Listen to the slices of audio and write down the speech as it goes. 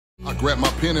I grab my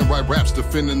pen and write raps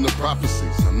defending the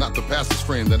prophecies. I'm not the pastor's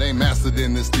friend that ain't mastered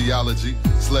in this theology.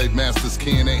 Slave master's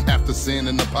kin ain't have to send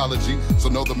an apology. So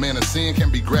know the man of sin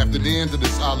can be grafted into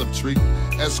this olive tree.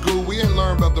 At school, we ain't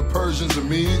learned about the Persians and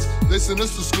Medes. They sent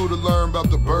us to school to learn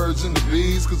about the birds and the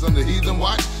bees. Cause under heathen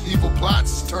watch, evil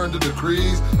plots turn to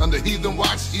decrees. Under heathen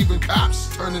watch, even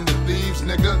cops turn into thieves,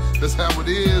 nigga. That's how it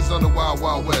is on the Wild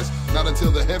Wild West. Not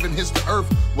until the heaven hits the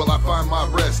earth will I find my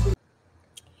rest.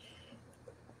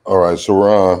 All right, so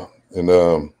we're on.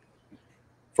 And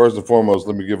first and foremost,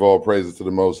 let me give all praises to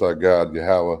the Most High God,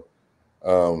 Yahweh.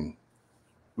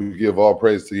 We give all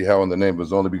praise to Yahweh in the name of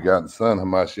his only begotten Son,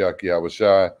 Hamashiach Yahweh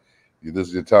Shai. This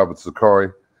is your top of Sicarii.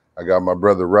 I got my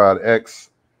brother Rod X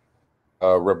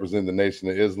representing the Nation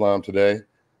of Islam today.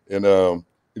 And,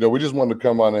 we just wanted to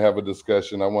come on and have a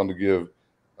discussion. I wanted to give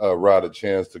Rod a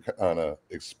chance to kind of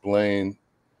explain,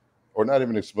 or not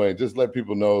even explain, just let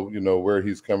people know, where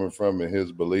he's coming from and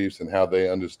his beliefs and how they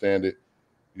understand it,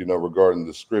 regarding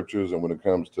the scriptures and when it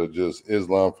comes to just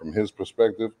Islam from his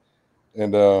perspective.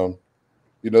 And,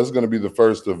 it's going to be the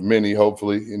first of many,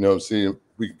 hopefully, see if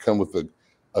we can come with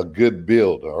a good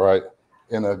build, all right,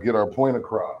 and get our point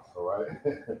across, all right?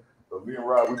 So me and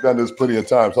Rod, we've done this plenty of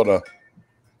times. Hold on.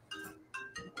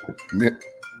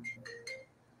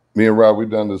 Me and Rod, we've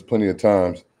done this plenty of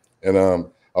times. And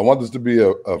I want this to be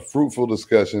a fruitful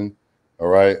discussion, all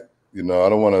right? I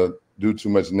don't want to do too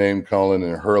much name calling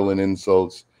and hurling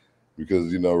insults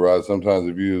because, Rod, sometimes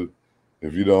if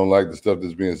you don't like the stuff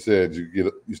that's being said,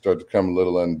 you start to come a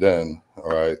little undone, all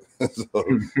right? So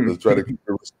let's try to keep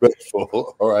it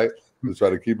respectful, all right? Let's try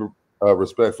to keep it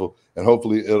respectful, and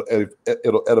hopefully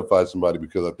it'll edify somebody,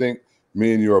 because I think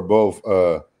me and you are both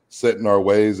set in our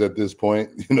ways at this point,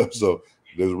 so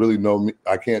there's really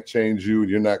I can't change you, and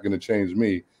you're not going to change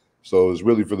me. So it's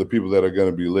really for the people that are going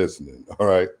to be listening. All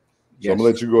right. So yes. I'm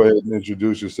going to let you go ahead and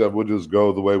introduce yourself. We'll just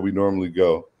go the way we normally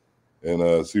go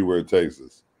and see where it takes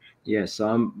us. Yes. So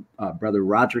I'm Brother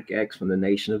Roderick X from the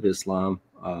Nation of Islam.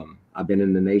 I've been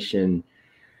in the nation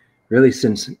really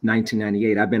since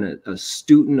 1998. I've been a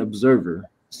student observer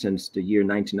since the year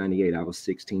 1998. I was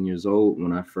 16 years old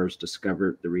when I first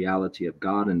discovered the reality of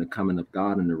God and the coming of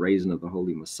God and the raising of the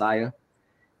Holy Messiah.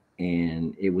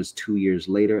 And it was 2 years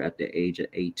later, at the age of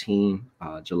 18,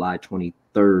 July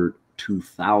 23rd,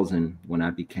 2000, when I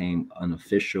became an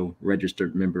official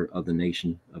registered member of the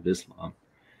Nation of Islam.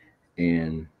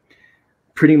 And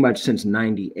pretty much since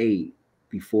 98,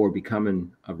 before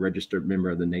becoming a registered member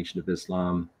of the Nation of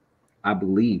Islam, I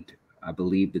believed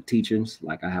the teachings.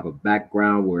 Like, I have a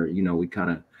background where, we kind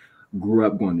of grew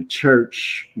up going to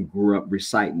church, grew up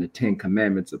reciting the 10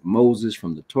 Commandments of Moses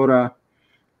from the Torah.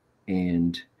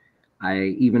 And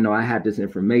even though I had this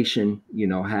information,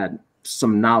 had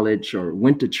some knowledge or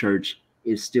went to church,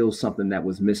 it's still something that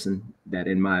was missing that,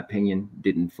 in my opinion,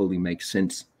 didn't fully make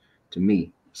sense to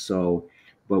me. So,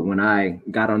 but when I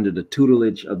got under the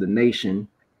tutelage of the nation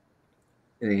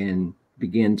and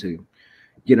began to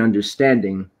get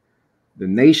understanding, the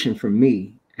nation for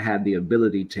me had the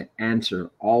ability to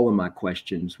answer all of my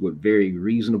questions with very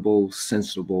reasonable,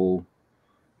 sensible,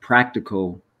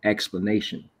 practical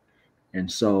explanation. And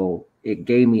so it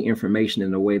gave me information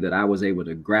in a way that I was able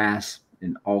to grasp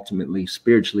and ultimately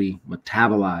spiritually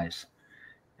metabolize.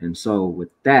 And so with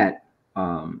that,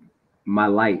 my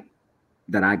light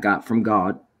that I got from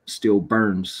God still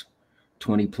burns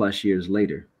 20 plus years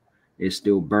later. It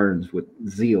still burns with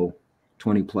zeal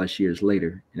 20 plus years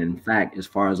later. And in fact, as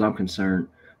far as I'm concerned,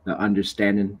 the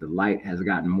understanding, the light has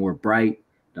gotten more bright,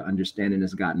 the understanding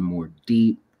has gotten more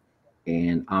deep,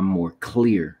 and I'm more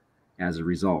clear as a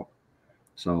result.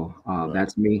 So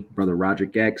that's me, Brother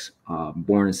Roderick X,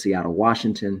 born in Seattle,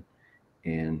 Washington,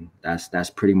 and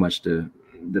that's pretty much the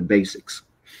basics.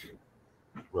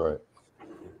 Right.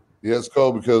 Yeah, it's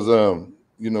cool because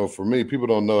for me, people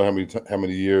don't know how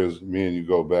many years me and you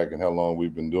go back and how long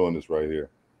we've been doing this right here.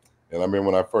 And I mean,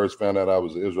 when I first found out I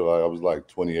was an Israelite, I was like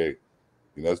 28.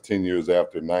 That's 10 years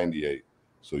after 98.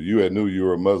 So you had knew you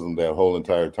were a Muslim that whole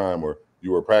entire time, or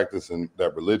you were practicing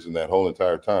that religion that whole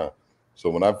entire time. So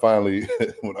when I finally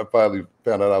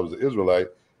found out I was an Israelite,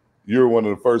 you're one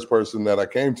of the first person that I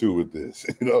came to with this,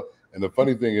 And the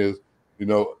funny thing is,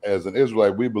 as an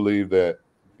Israelite, we believe that,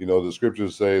 the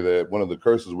scriptures say that one of the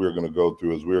curses we're going to go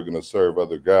through is we're going to serve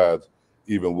other gods,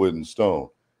 even wood and stone.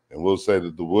 And we'll say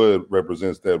that the wood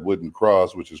represents that wooden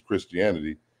cross, which is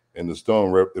Christianity, and the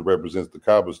stone it represents the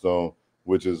Kaaba stone,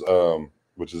 which is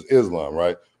Islam,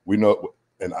 right? We know.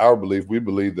 In our belief, we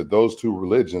believe that those two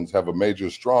religions have a major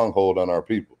stronghold on our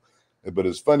people. But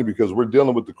it's funny because we're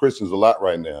dealing with the Christians a lot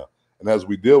right now. And as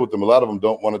we deal with them, a lot of them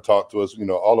don't want to talk to us.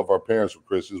 All of our parents were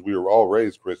Christians. We were all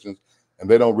raised Christians. and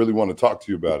they don't really want to talk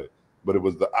to you about it. But it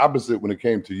was the opposite when it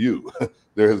came to you.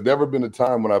 There has never been a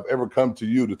time when I've ever come to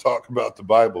you to talk about the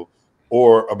Bible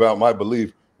or about my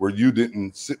belief where you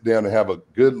didn't sit down and have a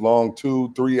good long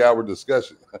 2-3 hour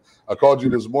discussion. I called you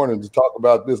this morning to talk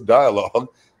about this dialogue.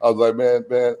 I was like,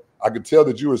 man, I could tell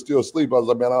that you were still asleep. I was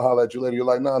like, man, I'll holler at you later. You're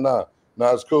like, nah,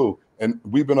 it's cool. And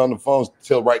we've been on the phones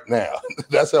till right now.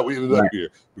 That's how we ended up here.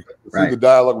 Because see, the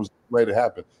dialogue was ready to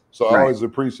happen. So I always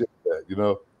appreciate that, you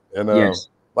know. And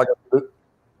like I said,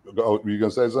 were you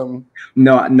gonna say something?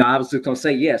 No, I was just gonna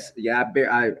say yes. Yeah,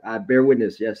 I bear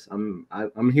witness. Yes,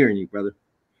 I'm hearing you, brother.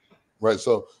 Right.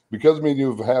 So because me and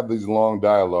you have these long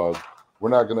dialogues, we're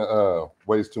not gonna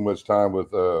waste too much time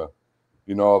with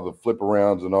you know, all the flip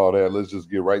arounds and all that. Let's just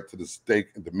get right to the steak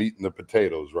and the meat and the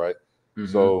potatoes, right?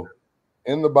 So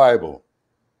in the Bible,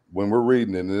 when we're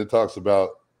reading it and it talks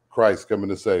about Christ coming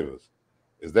to save us,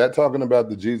 is that talking about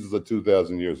the Jesus of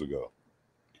 2,000 years ago?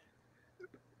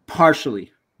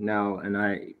 Partially. Now, and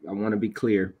I want to be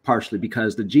clear, partially,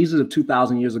 because the Jesus of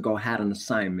 2,000 years ago had an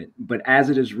assignment. But as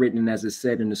it is written, as it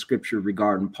said in the scripture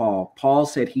regarding Paul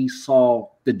said he saw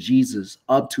the Jesus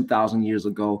of 2,000 years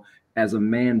ago as a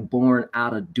man born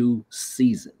out of due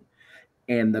season.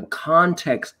 And the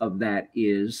context of that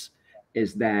is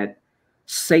that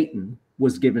Satan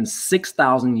was given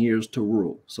 6,000 years to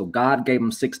rule. So God gave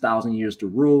him 6,000 years to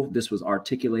rule. This was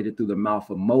articulated through the mouth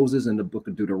of Moses in the book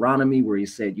of Deuteronomy, where he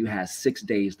said you had 6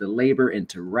 days to labor and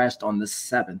to rest on the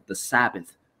seventh, the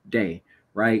Sabbath day,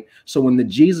 right? So when the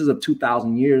Jesus of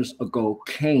 2,000 years ago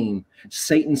came,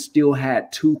 Satan still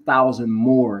had 2,000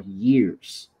 more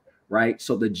years, right?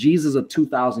 So the Jesus of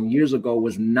 2,000 years ago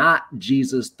was not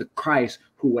Jesus the Christ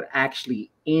who would actually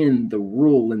end the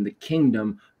rule in the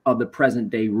kingdom of the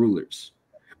present day rulers.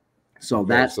 So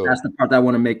that's the part that I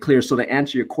want to make clear. So to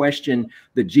answer your question,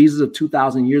 the Jesus of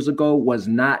 2,000 years ago was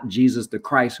not Jesus the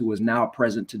Christ who is now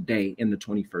present today in the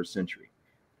 21st century.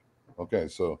 Okay,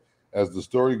 so as the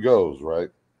story goes, right,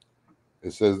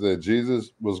 it says that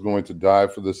Jesus was going to die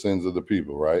for the sins of the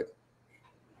people, right?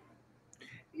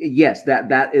 Yes,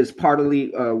 that is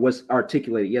partly what's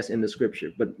articulated, yes, in the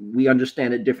scripture, but we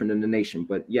understand it different in the nation,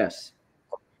 but yes.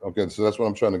 Okay, so that's what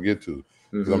I'm trying to get to.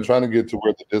 Because I'm trying to get to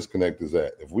where the disconnect is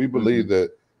at. If we believe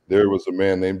that there was a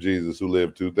man named Jesus who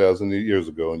lived 2,000 years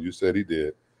ago, and you said he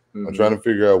did, I'm trying to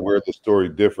figure out where the story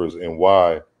differs and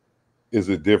why is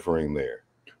it differing there.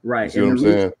 Right. You see what I'm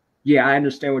saying? Yeah, I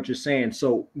understand what you're saying.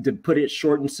 So to put it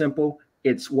short and simple,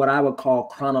 it's what I would call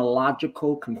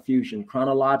chronological confusion.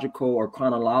 Chronological or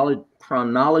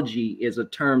chronology is a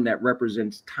term that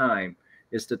represents time.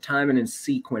 It's the timing and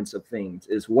sequence of things.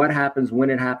 It's what happens, when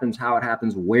it happens, how it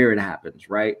happens, where it happens,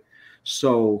 right?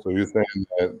 So you're saying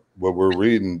that what we're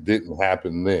reading didn't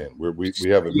happen then. We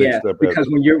have it mixed up. Because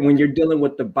when you're dealing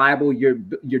with the Bible, you're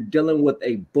dealing with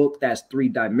a book that's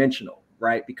three-dimensional,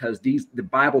 right? Because the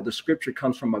Bible, the scripture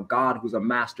comes from a God who's a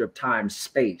master of time,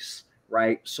 space,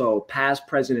 right? So past,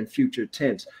 present, and future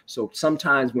tense. So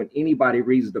sometimes when anybody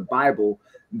reads the Bible,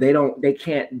 they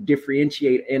can't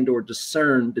differentiate and or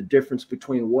discern the difference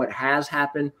between what has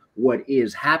happened, what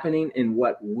is happening, and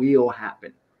what will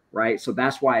happen, right? So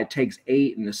that's why it takes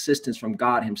aid and assistance from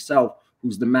God himself,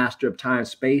 who's the master of time,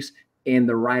 space, and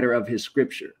the writer of his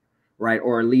scripture, right?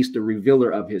 Or at least the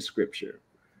revealer of his scripture,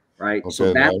 right? Okay,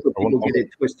 so that's what people get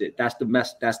it twisted. That's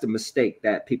the mistake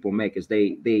that people make, is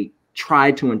they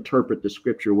try to interpret the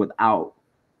scripture without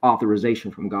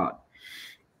authorization from God.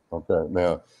 Okay,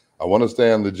 now I want to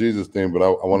stay on the Jesus thing, but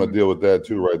I want to deal with that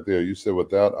too right there. You said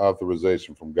without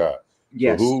authorization from God.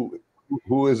 Yes. So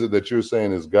who is it that you're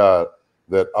saying is God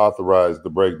that authorized the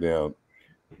breakdown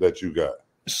that you got?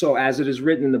 So as it is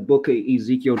written in the book of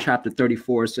Ezekiel chapter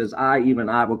 34, it says, even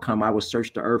I will come, I will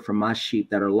search the earth for my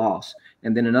sheep that are lost.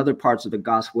 And then in other parts of the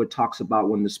gospel, it talks about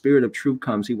when the Spirit of truth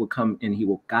comes, he will come and he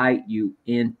will guide you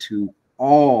into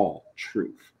all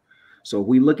truth. So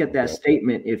we look at that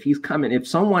statement, if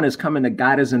someone is coming to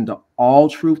guide us into all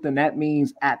truth, then that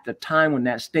means at the time when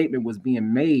that statement was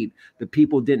being made, the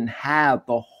people didn't have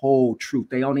the whole truth.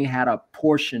 They only had a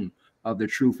portion of the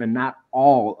truth and not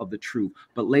all of the truth.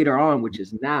 But later on, which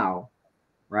is now,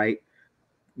 right,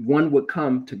 one would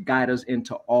come to guide us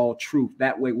into all truth.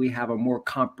 That way we have a more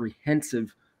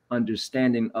comprehensive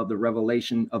understanding of the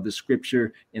revelation of the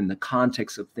scripture in the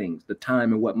context of things, the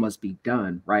time and what must be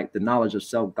done, right? The knowledge of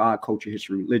self, God, culture,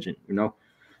 history, religion, you know?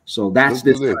 So that's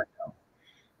this.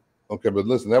 Okay, but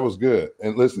listen, that was good.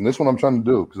 And listen, this is what I'm trying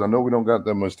to do, because I know we don't got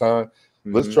that much time.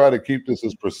 Let's try to keep this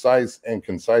as precise and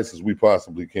concise as we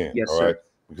possibly can. Yes, all sir. right.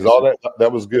 Because all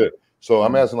that was good. So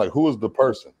I'm asking, like, who is the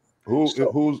person? Who's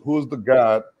the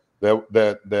God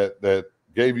that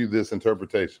gave you this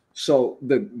interpretation? So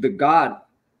the God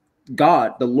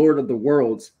God, the Lord of the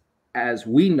worlds, as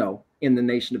we know in the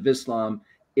Nation of Islam,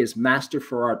 is Master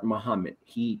Farad Muhammad.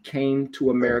 He came to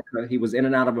America. He was in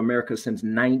and out of America since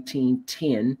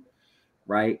 1910,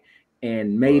 right?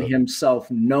 And made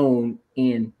himself known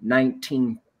in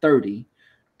 1930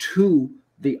 to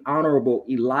the Honorable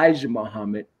Elijah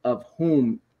Muhammad, of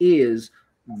whom is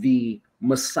the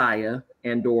Messiah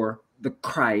and or the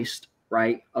Christ,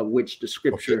 right? Of which the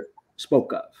scripture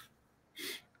spoke of.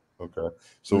 Okay.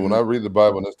 So when I read the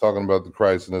Bible and it's talking about the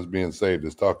Christ and us being saved,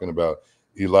 it's talking about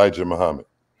Elijah Muhammad.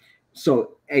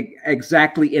 So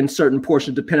exactly, in certain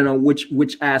portions, depending on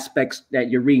which aspects that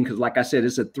you're reading, because like I said,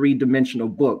 it's a 3-dimensional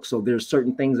book. So there's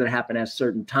certain things that happen at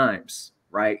certain times,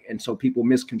 right? And so people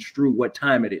misconstrue what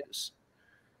time it is.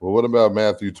 Well, what about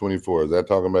Matthew 24? Is that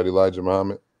talking about Elijah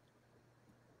Muhammad?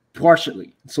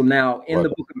 Partially. So now in the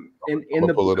book, in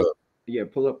the pull book, it up. Yeah,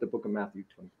 pull up the book of Matthew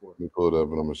 24. Let me pull it up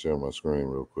and I'm gonna share my screen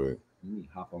real quick. Let me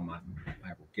hop on my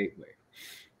Bible Gateway.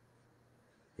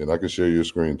 And I can share your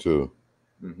screen too.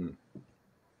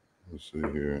 Let's see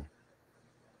here.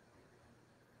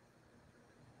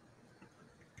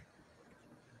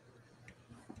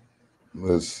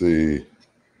 Let's see.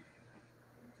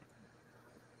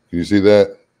 Can you see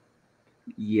that?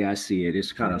 Yeah, I see it.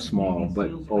 It's kind of small,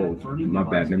 but oh, my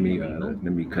bad. Let me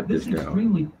cut this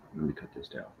down. Let me cut this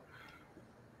down.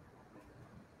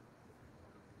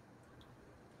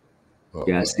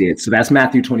 Yeah, I see it. So that's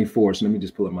Matthew 24. So let me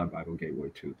just pull up my Bible Gateway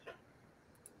too.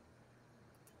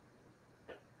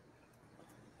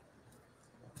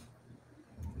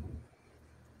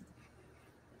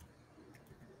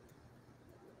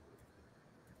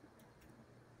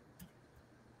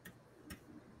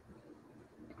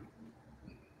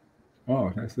 Oh,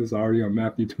 this is already on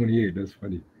Matthew 28. That's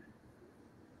funny.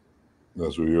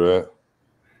 That's where you're at?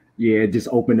 Yeah, it just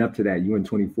opened up to that. You in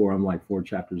 24. I'm like 4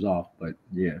 chapters off, but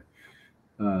yeah.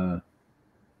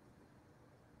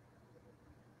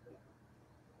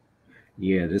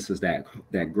 Yeah, this is that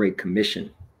Great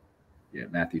Commission. Yeah,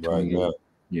 Matthew 28. Right,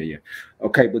 yeah.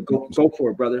 Okay, but go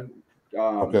for it, brother.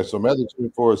 Okay, so Matthew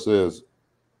 24 says,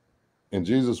 and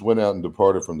Jesus went out and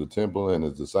departed from the temple, and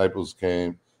his disciples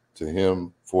came to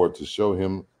him to show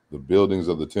him the buildings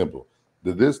of the temple.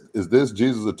 Is this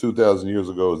Jesus of 2,000 years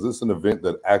ago? Is this an event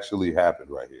that actually happened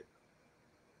right here?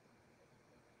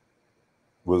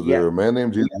 Was there a man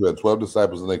named Jesus who had 12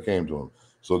 disciples and they came to him?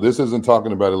 So this isn't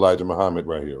talking about Elijah Muhammad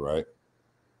right here, right?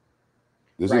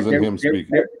 This isn't him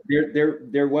speaking.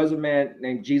 There was a man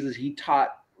named Jesus. He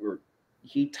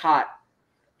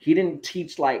didn't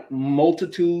teach like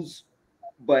multitudes,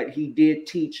 but he did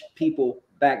teach people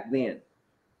back then,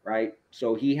 right?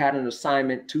 So he had an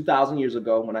assignment 2,000 years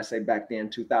ago. When I say back then,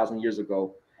 2,000 years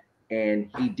ago, and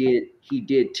he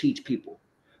did teach people.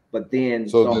 But then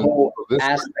so this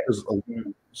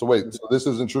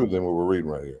isn't true then what we're reading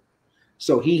right here.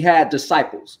 So he had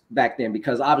disciples back then,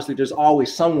 because obviously there's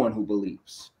always someone who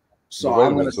believes. So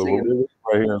I'm going to say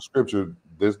right here in scripture,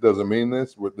 this doesn't mean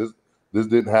this. This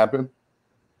didn't happen.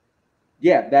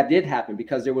 Yeah, that did happen,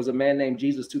 because there was a man named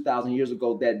Jesus 2,000 years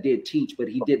ago that did teach, but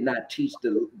he did not teach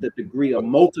the degree of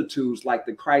multitudes like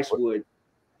the Christ would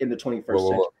in the 21st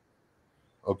century.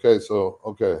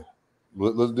 Okay,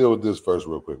 let's deal with this first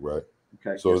real quick, right?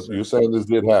 Okay. So you're saying this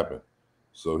did happen.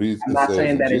 So I'm not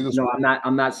saying that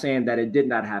I'm not saying that it did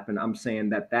not happen. I'm saying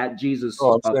that Jesus.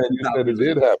 No, I'm saying you said it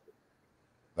did happen.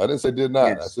 I didn't say did not.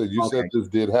 Yes. I said you said this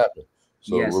did happen.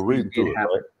 So we're reading through it,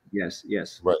 right? Yes.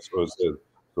 Right. So it says,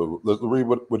 so let's read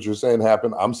what you're saying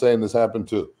happened. I'm saying this happened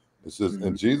too. It says,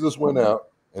 and Jesus went out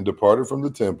and departed from the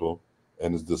temple,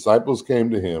 and his disciples came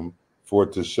to him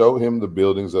to show him the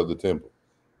buildings of the temple.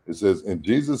 It says, and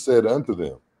Jesus said unto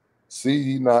them, see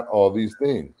ye not all these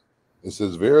things? It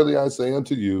says, verily I say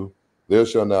unto you, there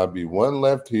shall not be one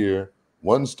left here,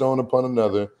 one stone upon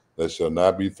another that shall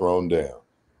not be thrown down.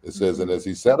 It says, and as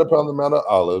he sat upon the Mount of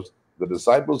Olives, the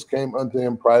disciples came unto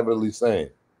him privately, saying,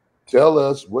 tell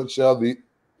us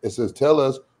tell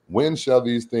us when shall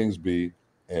these things be,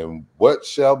 and what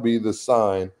shall be the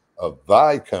sign of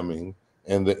thy coming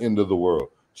and the end of the world?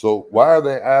 So why are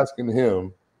they asking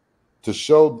him to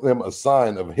show them a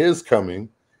sign of his coming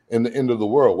and the end of the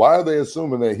world? Why are they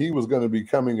assuming that he was going to be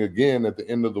coming again at the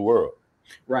end of the world?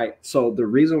 Right. So the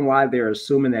reason why they're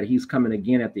assuming that he's coming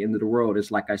again at the end of the world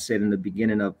is, like I said in the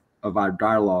beginning of our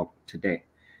dialogue today,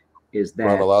 is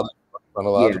that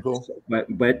chronological. Yeah,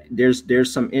 but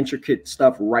there's some intricate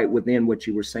stuff right within what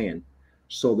you were saying.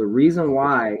 So the reason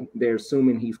why they're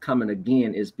assuming he's coming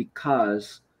again is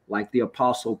because, like the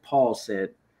Apostle Paul said,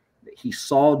 he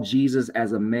saw Jesus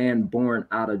as a man born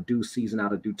out of due season,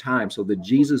 out of due time. So the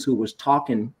Jesus who was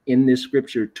talking in this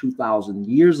scripture 2,000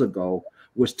 years ago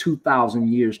was 2,000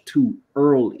 years too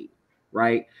early,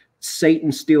 right?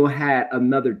 Satan still had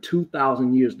another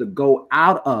 2,000 years to go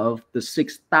out of the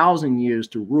 6,000 years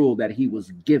to rule that he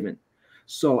was given.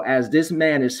 So as this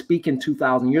man is speaking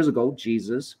 2,000 years ago,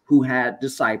 Jesus, who had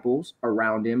disciples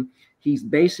around him, he's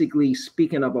basically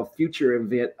speaking of a future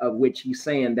event of which he's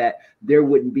saying that there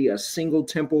wouldn't be a single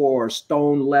temple or a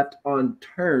stone left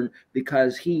unturned,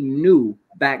 because he knew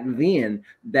back then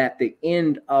that the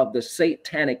end of the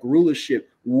satanic rulership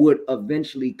would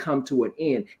eventually come to an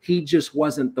end. He just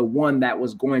wasn't the one that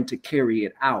was going to carry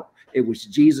it out. It was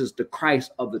Jesus, the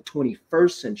Christ of the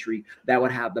 21st century, that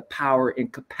would have the power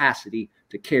and capacity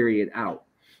to carry it out.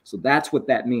 So that's what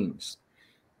that means.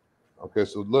 Okay,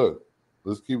 so look,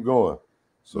 let's keep going.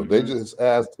 So they just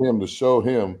asked him to show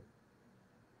them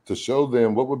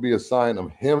what would be a sign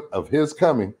of his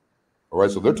coming. All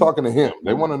right, so they're talking to him.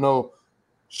 They want to know,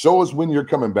 show us when you're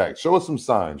coming back. Show us some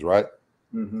signs, right?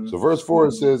 So verse 4,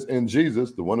 it says, and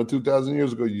Jesus, the one of 2,000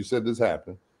 years ago, you said this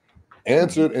happened,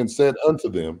 answered and said unto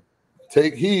them,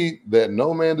 take heed that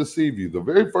no man deceive you. The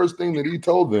very first thing that he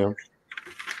told them,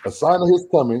 a sign of his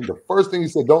coming, the first thing he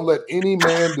said, don't let any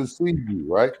man deceive you,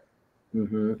 right?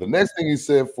 The next thing he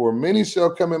said, for many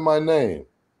shall come in my name,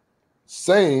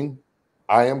 saying,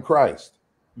 I am Christ.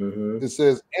 It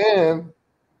says, and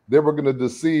they were going to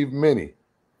deceive many,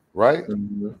 right?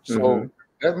 So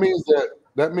that means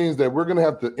that we're going to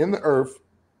have to, in the earth,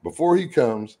 before he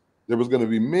comes, there was going to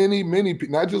be many, many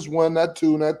people, not just one, not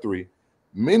two, not three.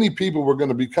 Many people were going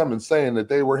to be coming saying that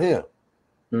they were him,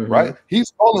 right?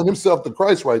 He's calling himself the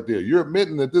Christ right there. You're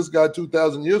admitting that this guy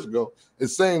 2,000 years ago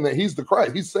is saying that he's the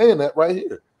Christ. He's saying that right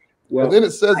here. Well, and then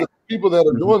it says that the people that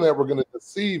are doing that were going to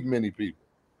deceive many people.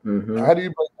 How do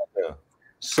you break that down?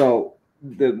 So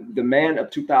the man of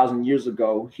 2,000 years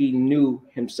ago, he knew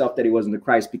himself that he wasn't the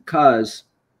Christ because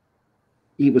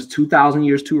he was 2,000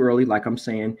 years too early, like I'm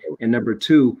saying. And number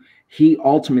two, he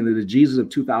ultimately, the Jesus of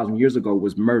 2,000 years ago,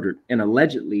 was murdered, and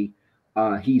allegedly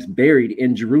he's buried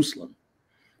in Jerusalem,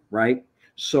 right?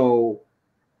 So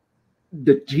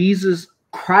the Jesus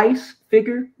Christ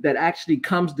figure that actually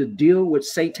comes to deal with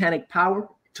satanic power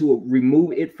to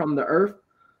remove it from the earth,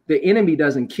 the enemy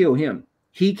doesn't kill him.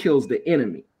 He kills the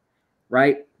enemy,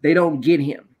 right? They don't get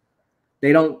him.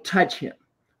 They don't touch him,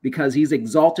 because he's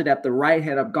exalted at the right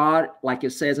hand of God, like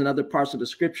it says in other parts of the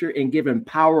scripture, and given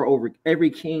power over every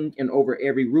king and over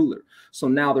every ruler. So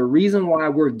now the reason why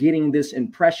we're getting this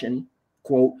impression,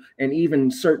 quote, and even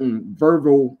certain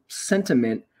verbal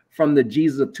sentiment from the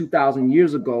Jesus of 2,000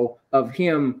 years ago of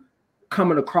him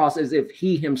coming across as if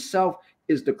he himself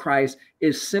is the Christ,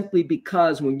 is simply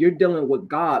because when you're dealing with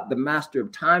God, the master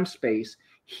of time space,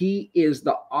 he is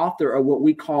the author of what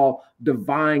we call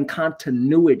divine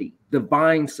continuity,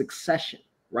 divine succession,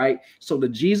 right? So the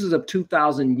Jesus of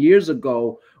 2,000 years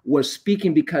ago was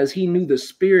speaking because he knew the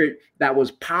spirit that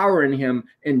was powering him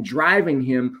and driving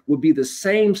him would be the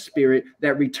same spirit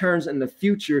that returns in the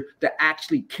future to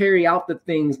actually carry out the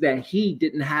things that he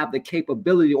didn't have the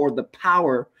capability or the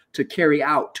power to carry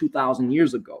out 2,000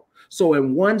 years ago. So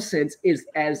in one sense, it's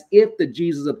as if the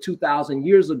Jesus of 2,000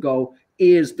 years ago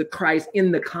is the Christ,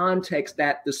 in the context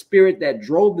that the spirit that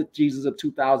drove the Jesus of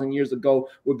 2,000 years ago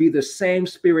would be the same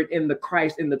spirit in the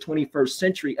Christ in the 21st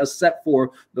century, except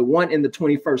for the one in the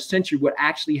 21st century would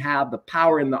actually have the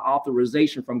power and the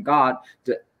authorization from God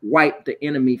to wipe the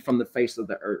enemy from the face of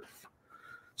the earth.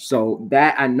 So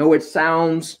that, I know it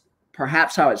sounds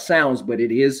perhaps how it sounds, but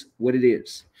it is what it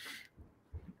is.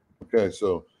 Okay,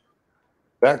 so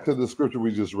back to the scripture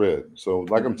we just read. So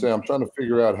like I'm saying, I'm trying to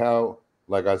figure out how,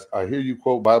 like I hear you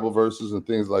quote Bible verses and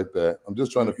things like that. I'm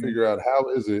just trying to figure out how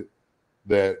is it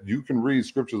that you can read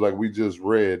scriptures like we just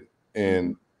read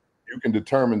and you can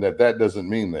determine that that doesn't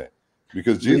mean that.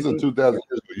 Because Jesus 2,000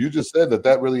 years ago, you just said that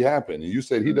that really happened. And you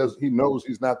said he knows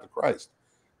he's not the Christ.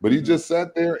 But he just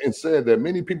sat there and said that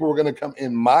many people were going to come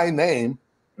in my name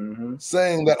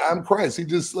saying that I'm Christ. He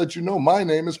just let you know my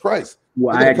name is Christ.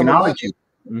 Well, I acknowledge you.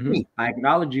 I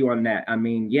acknowledge you on that. I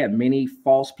mean, yeah, many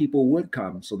false people would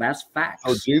come. So that's facts.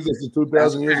 So Jesus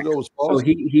 2,000 years ago was false? So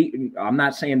he I'm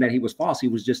not saying that he was false. He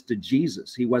was just the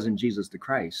Jesus. He wasn't Jesus the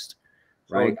Christ.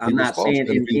 Right. So I'm not saying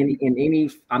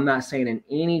I'm not saying in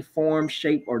any form,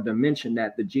 shape, or dimension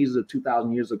that the Jesus of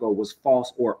 2,000 years ago was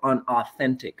false or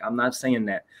unauthentic. I'm not saying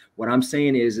that. What I'm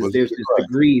saying is there's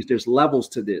degrees, there's levels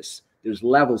to this. There's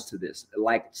levels to this,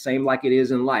 like it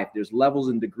is in life. There's levels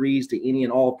and degrees to any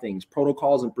and all things,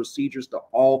 protocols and procedures to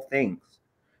all things.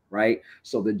 right?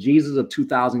 So the Jesus of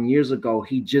 2,000 years ago,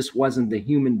 he just wasn't the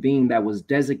human being that was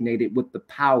designated with the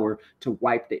power to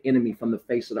wipe the enemy from the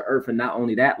face of the earth. And not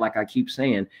only that, like I keep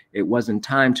saying, it wasn't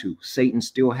time to. Satan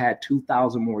still had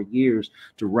 2,000 more years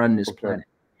to run this planet.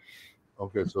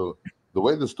 Okay, so the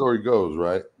way the story goes,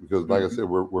 right? Because like I said,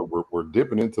 we're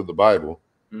dipping into the Bible,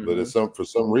 but it's for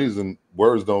some reason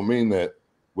words don't mean that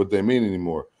what they mean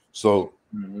anymore. So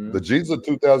the Jesus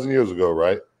 2,000 years ago,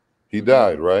 right? He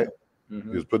died, right? He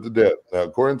was put to death. Now,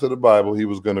 according to the Bible, he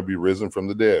was going to be risen from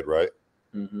the dead, right?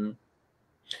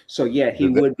 So yeah, he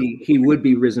would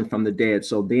be risen from the dead.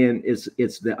 So then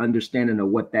it's the understanding of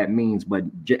what that means. But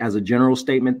as a general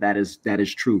statement, that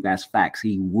is true. That's facts.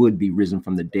 He would be risen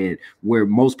from the dead. Where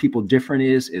most people different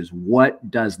is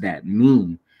what does that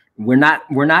mean? We're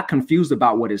not confused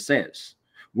about what it says.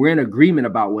 We're in agreement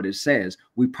about what it says.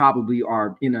 We probably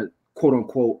are in a quote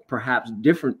unquote perhaps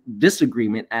different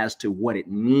disagreement as to what it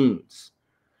means.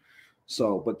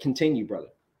 So, but continue, brother.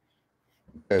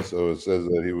 Okay, so it says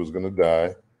that he was going to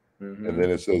die, and then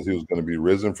it says he was going to be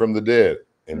risen from the dead,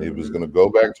 and he was going to go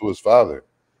back to his Father,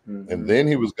 and then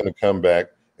he was going to come back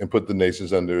and put the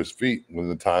nations under his feet when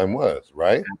the time was,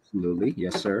 right? Absolutely,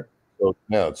 yes, sir. So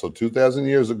now, 2,000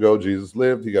 years ago, Jesus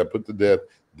lived. He got put to death.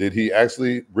 Did he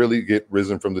actually really get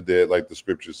risen from the dead, like the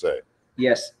scriptures say?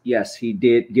 Yes, he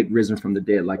did get risen from the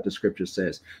dead, like the scripture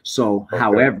says. So,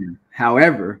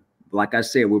 however, like I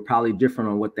said, we're probably different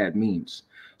on what that means.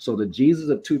 So the Jesus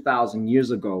of 2,000 years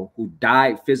ago who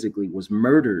died physically was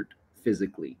murdered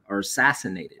physically or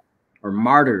assassinated or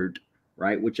martyred,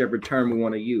 right? Whichever term we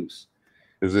want to use.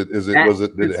 Did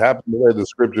it happen the way the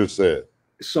scripture said?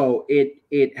 So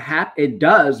it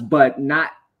does, but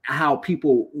not how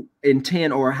people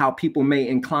intend or how people may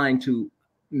incline to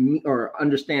or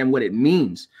understand what it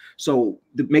means. So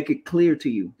to make it clear to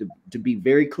you, to be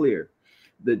very clear,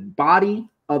 the body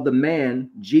of the man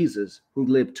Jesus who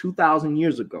lived 2,000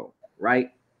 years ago,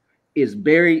 right, is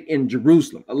buried in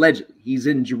Jerusalem. Allegedly, he's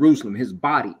in Jerusalem. His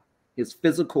body, his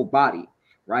physical body,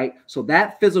 right? So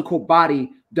that physical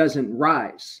body doesn't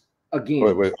rise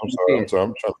again. Wait, I'm sorry. I'm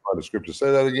trying to find the scripture.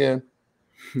 Say that again.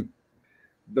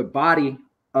 The body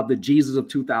of the Jesus of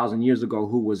 2,000 years ago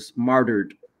who was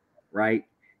martyred, right?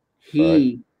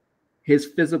 His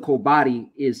physical body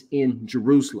is in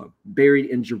Jerusalem, buried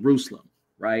in Jerusalem,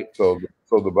 right? So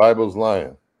the Bible's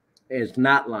lying. It's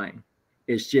not lying.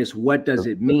 It's just, what does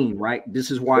it mean, right? This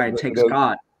is why it takes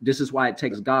God. This is why it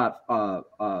takes God,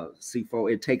 CFO.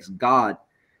 It takes God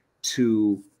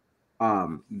to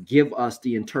give us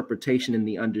the interpretation and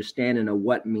the understanding of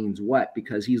what means what,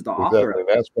 because he's the author. And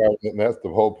that's the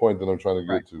whole point that I'm trying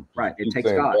to get to. Right. It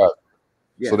takes God.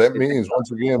 Yes, so that means,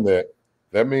 once again,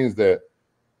 that means that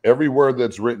every word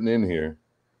that's written in here,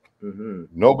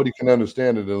 nobody can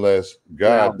understand it unless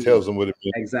God tells them what it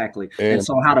means. Exactly. And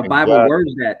so how the Bible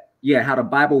words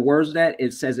that,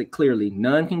 it says it clearly.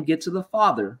 None can get to the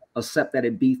Father except that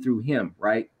it be through him,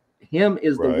 right? Him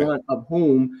is the one of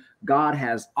whom God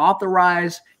has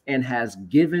authorized and has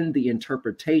given the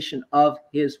interpretation of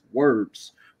his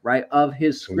words, right? Of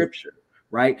his scripture,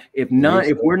 right? If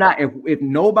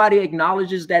nobody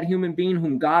acknowledges that human being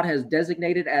whom God has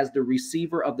designated as the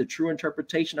receiver of the true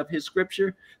interpretation of his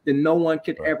scripture, then no one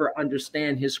could ever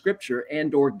understand his scripture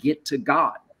and or get to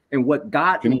God and what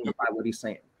God means by what he's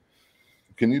saying.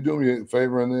 Can you do me a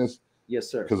favor on this? Yes,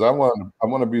 sir. Because I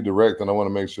want to be direct and I want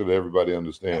to make sure that everybody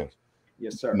understands.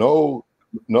 Yes, sir. No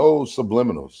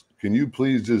subliminals. Can you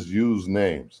please just use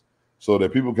names so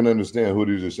that people can understand who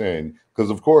these are saying? Because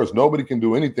of course, nobody can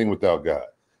do anything without God.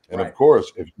 And of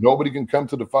course, if nobody can come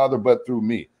to the Father but through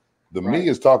me, the me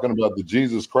is talking about the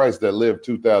Jesus Christ that lived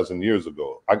 2,000 years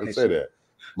ago. I can say that.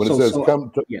 When it says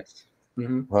come to, yes.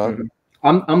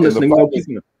 I'm listening.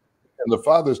 And the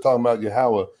Father is talking about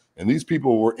Yahweh, and these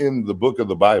people were in the book of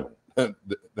the Bible.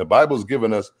 The Bible's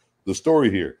given us the story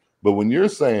here. But when you're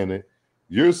saying it,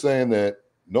 you're saying that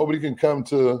nobody can come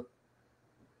to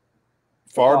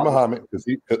Fard Muhammad, which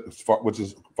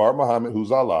is Fard Muhammad,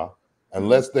 who's Allah,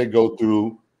 unless they go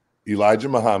through Elijah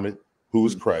Muhammad, who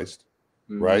is Christ,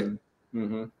 right?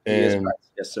 And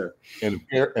yes, sir. And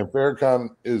Farrakhan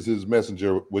is his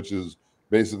messenger, which is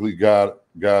basically God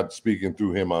speaking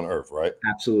through him on earth, right?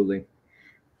 Absolutely.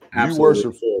 You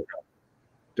worship Farrakhan.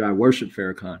 Do I worship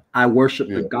Farrakhan? I worship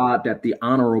the God that the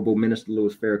Honorable Minister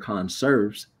Louis Farrakhan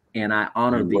serves, and I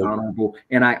honor the Honorable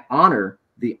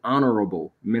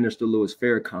Minister Louis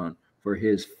Farrakhan for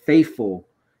his faithful,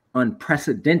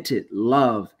 unprecedented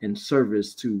love and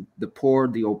service to the poor,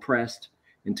 the oppressed,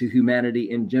 and to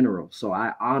humanity in general. So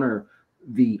I honor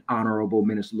the Honorable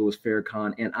Minister Louis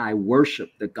Farrakhan, and I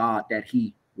worship the God that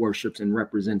he worships and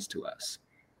represents to us.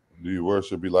 Do you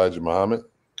worship Elijah Muhammad?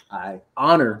 I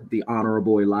honor the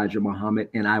Honorable Elijah Muhammad,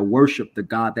 and I worship the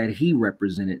God that he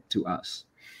represented to us.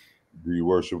 Do you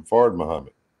worship Fard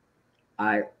Muhammad?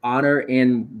 I honor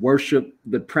and worship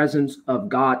the presence of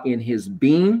God in his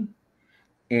being,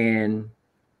 and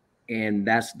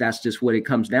that's just what it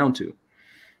comes down to.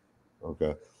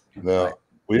 Okay. Now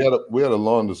we had a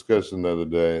long discussion the other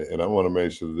day, and I want to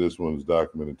make sure that this one's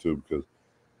documented too, because,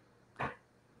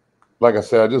 like I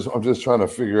said, I'm just trying to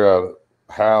figure out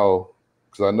how,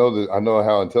 because I know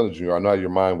how intelligent you are. I know how your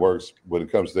mind works when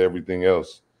it comes to everything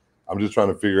else. I'm just trying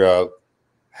to figure out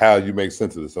how you make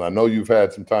sense of this, and I know you've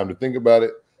had some time to think about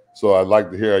it, so I'd like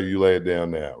to hear how you lay it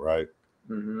down now. Right?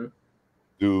 Mm-hmm.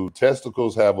 Do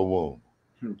testicles have a womb?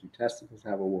 Do testicles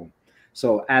have a womb?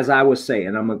 So as I was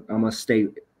saying, I'm gonna stay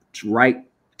right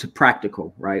to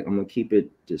practical, right? I'm gonna keep it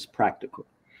just practical.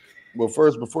 Well,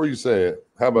 first, before you say it,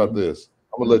 how about this?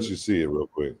 I'm gonna let you see it real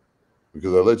quick,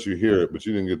 because I let you hear it, but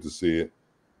you didn't get to see it.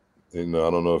 And I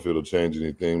don't know if it'll change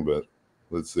anything, but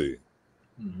let's see.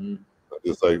 Mm-hmm. I'd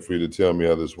just like for you to tell me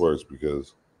how this works,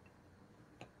 because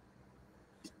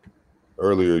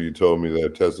earlier you told me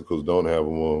that testicles don't have a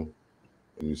womb,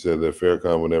 and you said that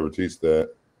Farrakhan would never teach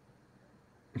that.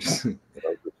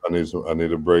 I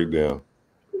need a breakdown.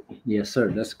 Yes, sir.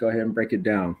 Let's go ahead and break it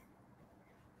down.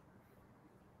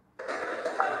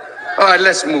 All right,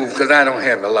 let's move, because I don't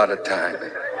have a lot of time.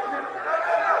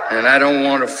 And I don't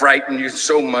want to frighten you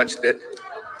so much that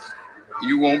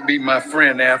you won't be my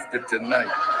friend after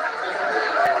tonight.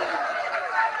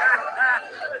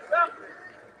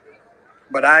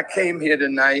 But I came here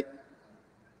tonight,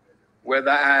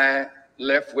 whether I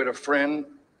left with a friend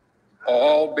or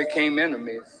all became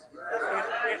enemies,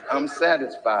 I'm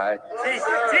satisfied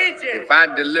if I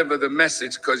deliver the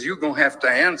message, because you're going to have to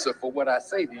answer for what I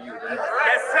say to you tonight.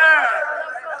 Yes, sir.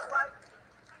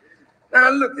 Now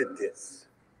look at this.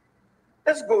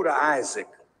 Let's go to Isaac.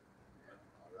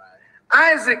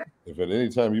 Isaac. If at any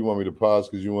time you want me to pause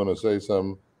because you want to say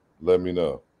something, let me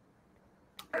know.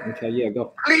 Okay, yeah,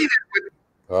 go. Pleaded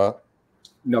with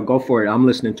No, go for it. I'm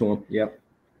listening to him. Yep.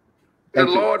 the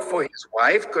Lord for his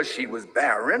wife because she was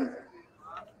barren.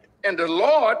 And the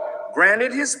Lord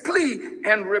granted his plea,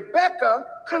 and Rebekah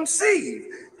conceived.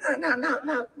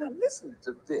 Now, listen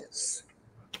to this.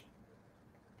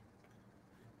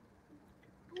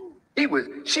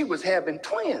 She was having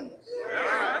twins.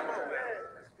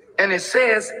 And it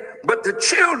says, but the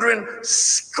children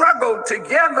struggled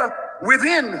together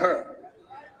within her.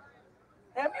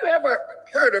 Have you ever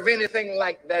heard of anything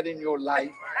like that in your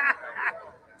life?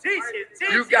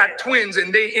 You got twins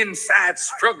and they inside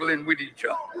struggling with each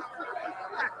other.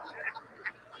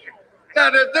 Now,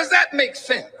 does that make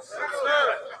sense?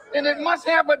 And it must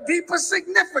have a deeper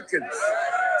significance.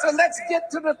 So let's get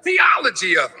to the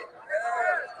theology of it.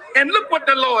 And look what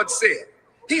the Lord said.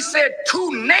 He said,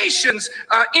 2 nations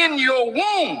are in your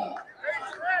womb.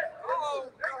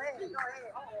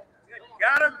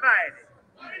 God Almighty.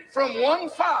 From one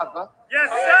father. Yes,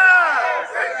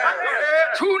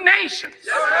 sir. 2 nations.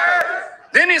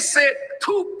 Then it said,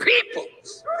 2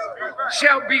 peoples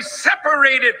shall be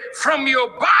separated from your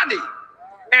body,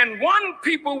 and one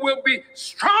people will be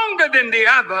stronger than the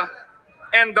other,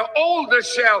 and the older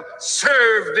shall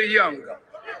serve the younger.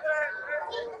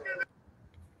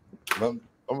 I'm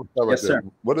gonna stop right Yes, there. sir.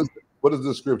 What does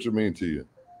this scripture mean to you?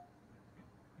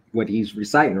 What he's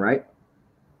reciting, right?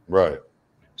 Right.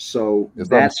 So It's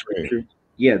that scripture,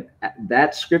 yeah,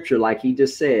 that scripture, like he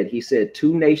just said, he said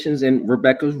 2 nations in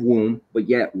Rebekah's womb, but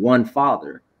yet one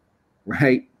father,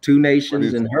 right? 2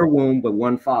 nations in her womb, but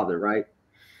one father, right?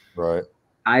 Right.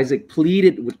 Isaac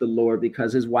pleaded with the Lord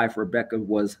because his wife Rebekah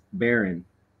was barren,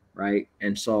 right?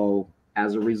 And so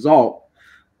as a result,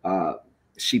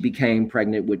 she became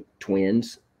pregnant with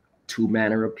twins, 2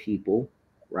 manner of people,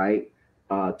 right?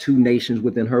 2 nations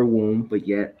within her womb, but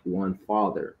yet one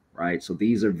father, right? So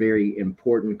these are very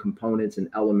important components and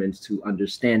elements to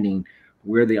understanding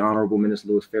where the Honorable Minister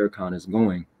Louis Farrakhan is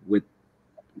going with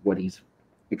what he's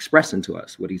expressing to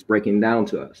us, what he's breaking down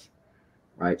to us,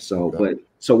 right? So, Okay.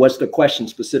 So what's the question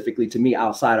specifically to me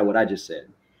outside of what I just said?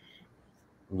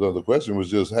 So the question was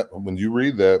just, when you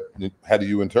read that, how do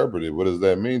you interpret it? What does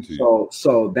that mean to you?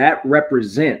 So that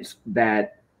represents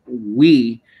that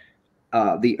we,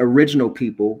 the original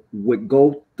people, would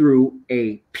go through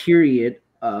a period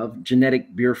of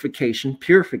genetic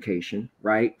purification,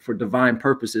 right, for divine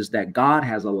purposes that God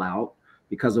has allowed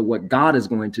because of what God is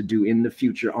going to do in the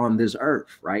future on this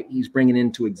earth, right? He's bringing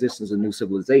into existence a new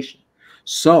civilization.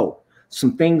 So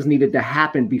some things needed to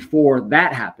happen before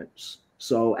that happens.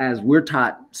 So as we're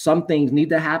taught, some things need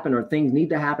to happen, or things need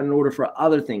to happen in order for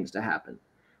other things to happen,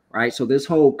 right? So this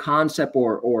whole concept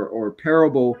or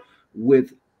parable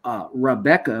with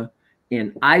Rebecca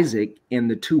and Isaac and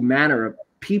the two manner of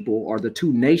people or the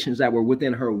two nations that were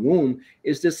within her womb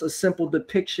is just a simple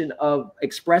depiction of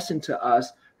expressing to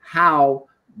us how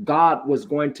God was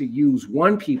going to use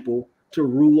one people to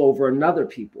rule over another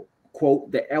people.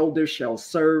 Quote, the elder shall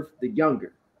serve the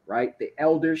younger, right? The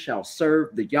elder shall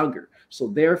serve the younger. So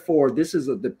therefore, this is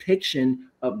a depiction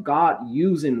of God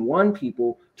using one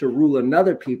people to rule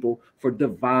another people for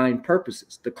divine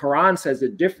purposes. The Quran says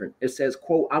it different. It says,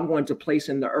 quote, I'm going to place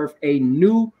in the earth a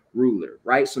new ruler,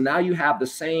 right? So now you have the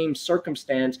same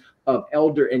circumstance of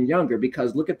elder and younger,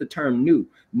 because look at the term new.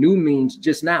 New means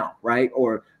just now, right?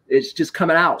 Or it's just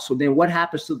coming out. So then what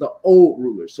happens to the old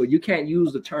ruler? So you can't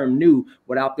use the term new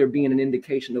without there being an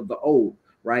indication of the old,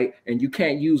 right? And you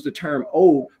can't use the term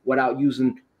old without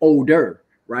using older,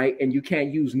 right? And you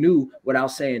can't use new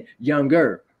without saying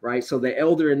younger, right? So the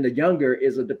elder and the younger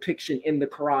is a depiction in the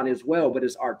Quran as well, but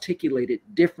it's articulated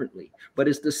differently. But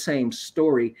it's the same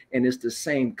story, and it's the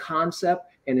same concept,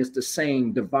 and it's the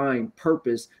same divine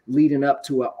purpose leading up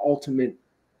to an ultimate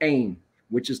aim,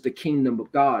 which is the kingdom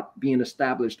of God being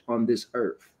established on this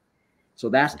earth. So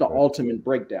that's the ultimate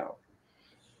breakdown.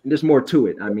 And there's more to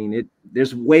it. I mean,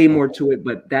 there's way more to it,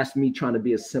 but that's me trying to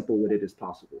be as simple with it as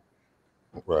possible.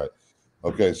 Right.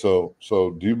 Okay. So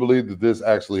do you believe that this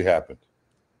actually happened?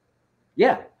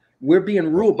 Yeah. We're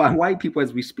being ruled by white people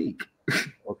as we speak.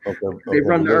 Okay. They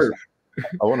run the earth.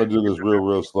 I want to do this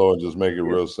real slow and just make it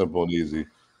real simple and easy.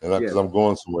 And because I'm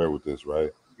going somewhere with this,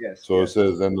 right? Yes. So it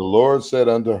says, and the Lord said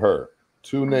unto her,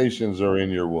 two nations are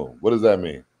in your womb. What does that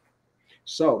mean?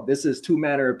 So this is two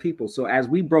manner of people. So as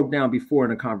we broke down before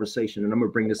in the conversation, and I'm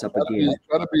gonna bring this up again.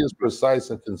 Try to be as precise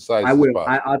and concise I will. as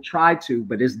possible. I'll try to,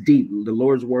 but it's deep. The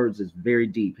Lord's words is very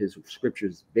deep. His scripture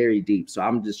is very deep. So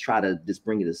I'm just trying to just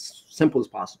bring it as simple as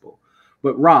possible.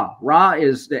 But Ra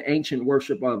is the ancient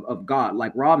worship of God.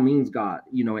 Like Ra means God,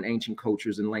 you know, in ancient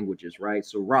cultures and languages, right?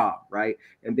 So Ra, right?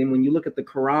 And then when you look at the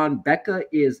Quran, Becca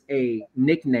is a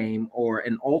nickname or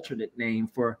an alternate name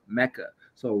for Mecca.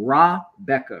 So Ra,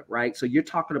 Becca, right? So you're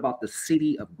talking about the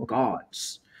city of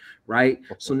gods, right?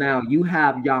 So now you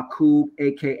have Yaqub,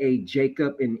 aka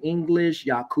Jacob in English,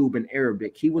 Yaqub in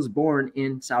Arabic. He was born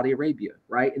in Saudi Arabia,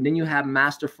 right? And then you have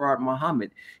Master Fard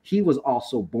Muhammad. He was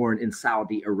also born in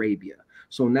Saudi Arabia.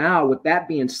 So now with that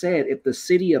being said, if the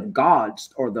city of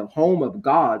gods or the home of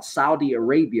gods, Saudi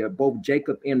Arabia, both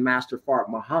Jacob and Master Fard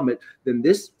Muhammad, then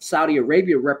this Saudi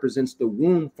Arabia represents the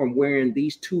womb from wherein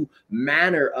these two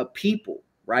manner of people,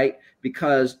 right?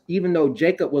 Because even though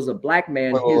Jacob was a black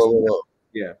man,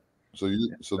 yeah. So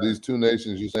these two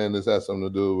nations, you're saying this has something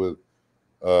to do with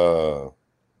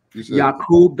you said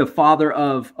Yaqub, the father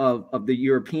of the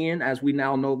European, as we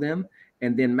now know them,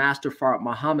 and then Master Fard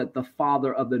Muhammad, the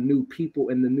father of the new people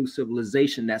and the new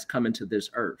civilization that's coming to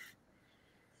this earth.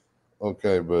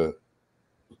 Okay, but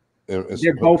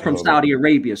they're both from Saudi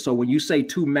Arabia. So when you say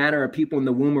two manner of people in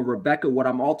the womb of Rebecca, what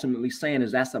I'm ultimately saying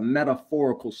is that's a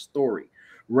metaphorical story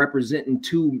representing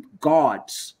two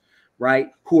gods, right,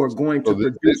 who are going to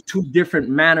produce two different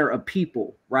manner of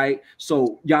people, right?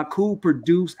 So Yaqub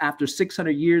produced, after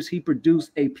 600 years, he produced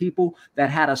a people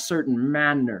that had a certain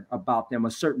manner about them,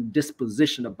 a certain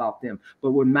disposition about them.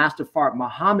 But when Master Fard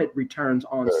Muhammad returns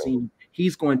on scene,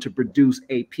 he's going to produce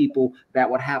a people that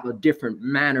would have a different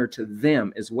manner to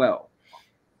them as well.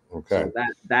 Okay. So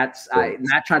that's I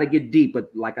not trying to get deep, but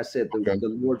like I said, the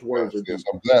Lord's words are deep.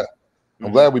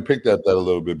 I'm glad we picked at that a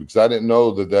little bit, because I didn't know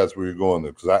that that's where you're going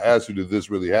there. Because I asked you, did this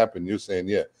really happen? You're saying,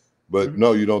 yeah. But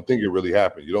no, you don't think it really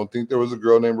happened. You don't think there was a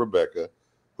girl named Rebecca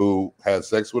who had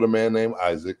sex with a man named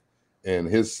Isaac, and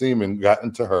his semen got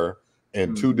into her,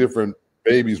 and two different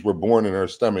babies were born in her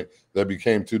stomach that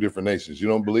became two different nations. You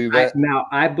don't believe that?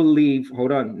 I believe,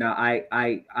 hold on. Now, I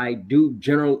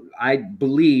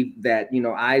believe that, you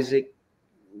know, Isaac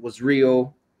was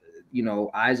real. You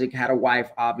know, Isaac had a wife,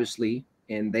 obviously,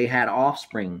 and they had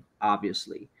offspring,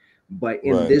 obviously. But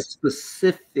in this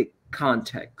specific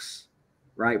context,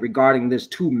 right, regarding this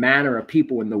two manner of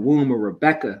people in the womb of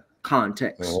Rebecca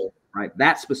context, right,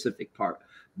 that specific part,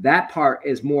 that part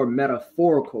is more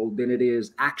metaphorical than it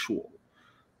is actual,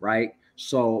 right?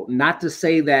 So not to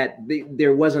say that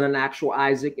there wasn't an actual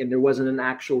Isaac and there wasn't an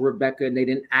actual Rebecca and they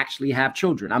didn't actually have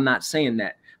children. I'm not saying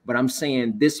that, but I'm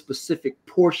saying this specific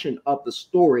portion of the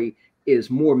story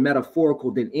is more metaphorical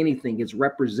than anything. It's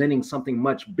representing something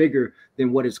much bigger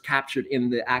than what is captured in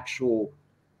the actual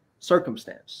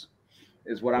circumstance,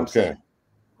 is what I'm saying.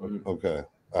 Okay,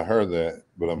 I heard that,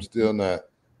 but I'm still not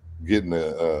getting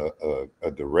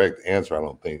a direct answer. I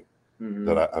don't think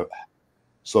that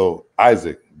So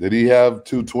Isaac, did he have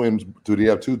two twins? Did he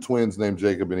have two twins named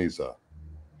Jacob and Esau?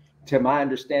 To my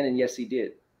understanding, yes, he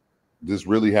did. this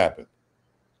really happened?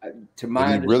 To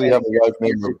my Did he really have a wife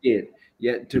named? yes, it did.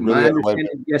 Yeah, to He really my had a wife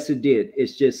understanding, yes, it did.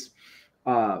 It's just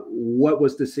what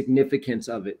was the significance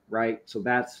of it, right? So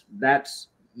that's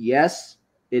yes,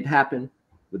 it happened,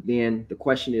 but then the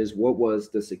question is, what was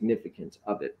the significance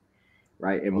of it,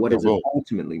 right? And what Okay, does boom. it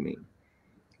ultimately mean?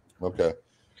 Okay.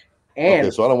 And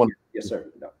Okay, so I don't want to. yes,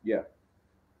 sir. No, yeah.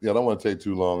 Yeah, I don't want to take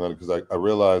too long on it because I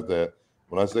realize that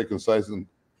when I say precise and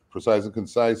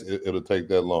concise, it'll take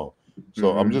that long.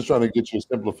 So I'm just trying to get you a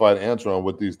simplified answer on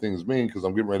what these things mean because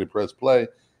I'm getting ready to press play,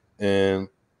 and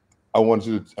I want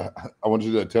you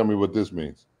to tell me what this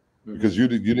means because you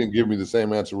didn't give me the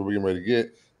same answer we're getting ready to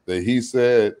get that he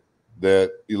said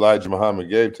that Elijah Muhammad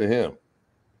gave to him.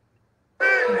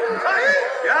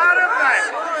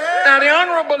 Now, the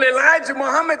Honorable Elijah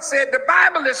Muhammad said the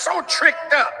Bible is so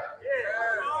tricked up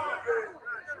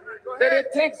that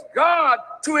it takes God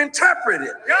to interpret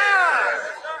it.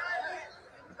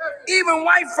 Even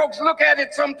white folks look at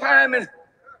it sometime and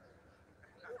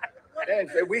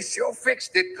say, we sure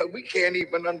fixed it because we can't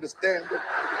even understand it.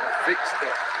 Fixed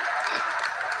it.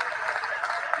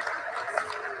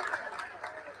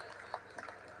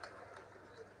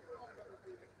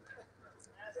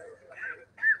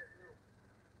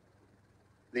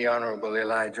 The Honorable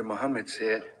Elijah Muhammad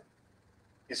said,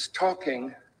 it's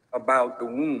talking about the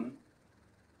womb,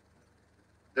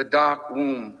 the dark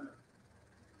womb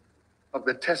of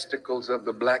the testicles of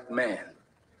the black man.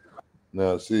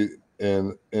 Now, see,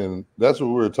 and that's what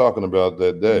we were talking about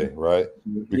that day, right?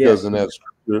 Because in that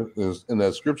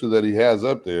scripture that he has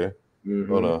up there,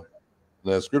 hold on,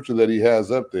 in that scripture that he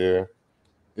has up there,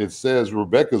 it says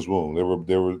Rebecca's womb.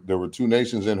 There were two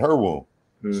nations in her womb.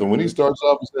 So when he starts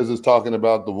off and says it's talking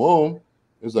about the womb,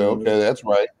 it's like, okay, that's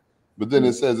right. But then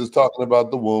it says it's talking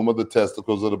about the womb of the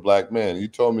testicles of the black man. You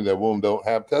told me that womb don't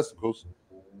have testicles.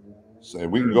 So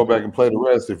we can go back and play the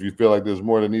rest if you feel like there's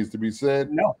more that needs to be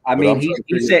said. No, I mean,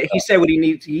 he said what he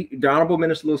needs. The Honorable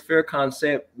Minister Louis Farrakhan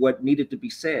said what needed to be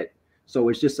said. So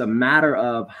it's just a matter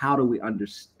of how do we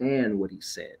understand what he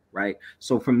said, right?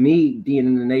 So for me, being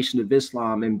in the Nation of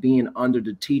Islam and being under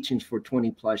the teachings for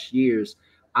 20 plus years,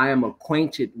 I am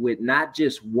acquainted with not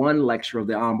just one lecture of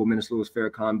the Honorable Minister Louis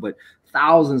Farrakhan, but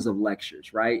thousands of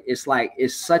lectures, right? It's like,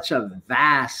 it's such a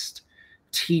vast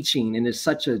teaching and it's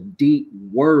such a deep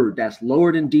word that's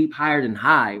lower than deep, higher than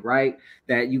high, right?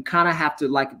 That you kind of have to,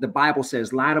 like the Bible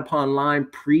says, line upon line,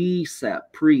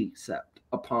 precept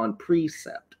upon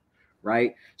precept,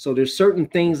 right? So there's certain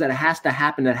things that has to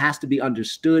happen that has to be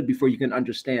understood before you can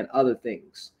understand other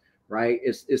things, right?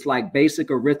 It's like basic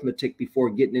arithmetic before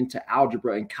getting into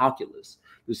algebra and calculus.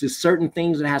 There's just certain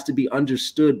things that has to be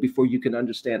understood before you can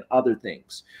understand other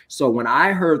things. So when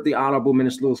I heard the Honorable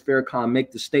Minister Louis Farrakhan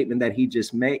make the statement that he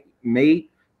just made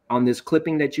on this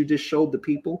clipping that you just showed the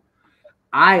people,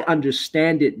 I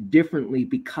understand it differently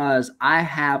because I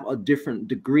have a different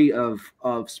degree of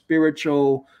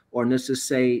spiritual, or let's just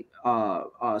say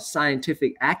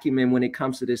scientific acumen when it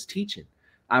comes to this teaching.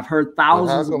 I've heard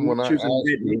thousands of lectures and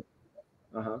written.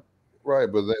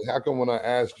 Right, but then how come when I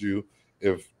asked you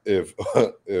if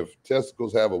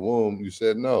testicles have a womb, you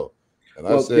said no, and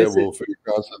I said, well,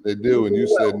 Farrakhan said they do, and you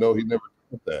said no, he never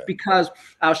did that. Because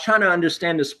I was trying to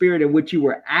understand the spirit in which you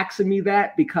were asking me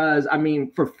that. Because I mean,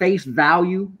 for face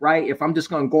value, right? If I'm just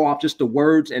going to go off just the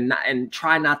words and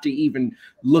try not to even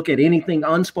look at anything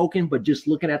unspoken, but just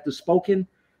looking at the spoken,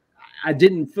 I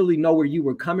didn't really know where you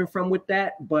were coming from with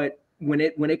that, but when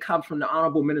it comes from the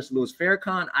Honorable Minister Louis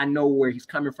Farrakhan, I know where he's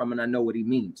coming from and I know what he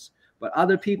means. But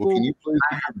other people, can you please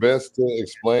do your best to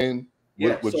explain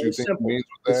what you think he means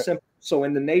with that? So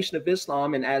in the Nation of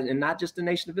Islam, and not just the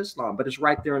Nation of Islam, but it's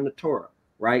right there in the Torah,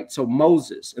 right? So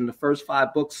Moses, in the first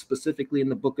 5 books, specifically in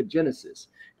the book of Genesis,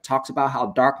 talks about how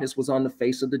darkness was on the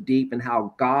face of the deep and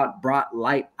how God brought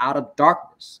light out of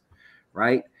darkness,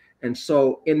 right? And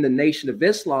so in the Nation of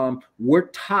Islam, we're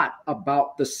taught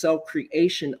about the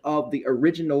self-creation of the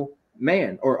original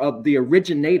man, or of the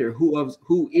originator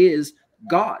who is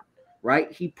God,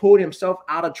 right? He pulled himself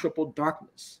out of triple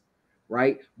darkness,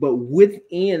 right? But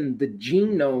within the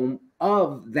genome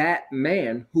of that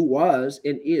man who was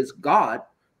and is God,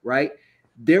 right,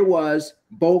 there was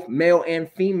both male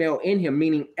and female in him,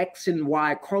 meaning X and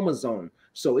Y chromosome.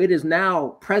 So it is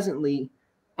now presently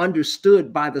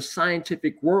understood by the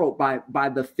scientific world, by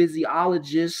the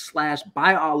physiologist /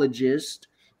 biologist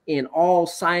and all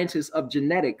scientists of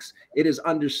genetics. It is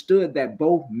understood that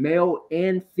both male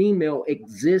and female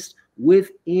exist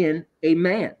within a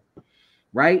man,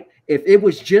 right? If it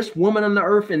was just woman on the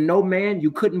earth and no man, you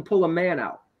couldn't pull a man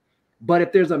out. But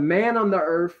if there's a man on the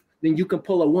earth, then you can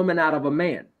pull a woman out of a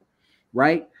man,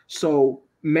 right? So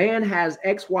man has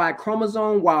XY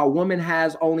chromosome while a woman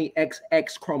has only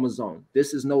XX chromosome.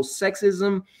 This is no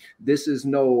sexism. This is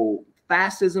no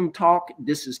fascism talk.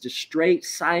 This is the straight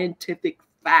scientific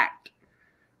fact,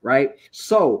 right?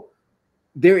 So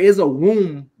there is a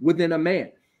womb within a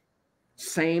man,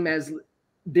 same as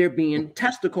there being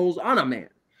testicles on a man.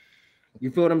 You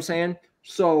feel what I'm saying?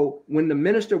 So when the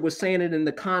minister was saying it in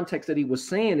the context that he was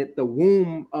saying it, the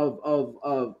womb of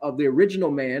the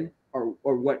original man or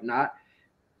whatnot,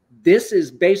 this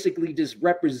is basically just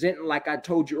representing, like I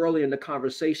told you earlier in the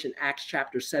conversation, Acts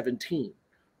chapter 17,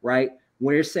 right?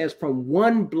 Where it says from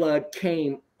one blood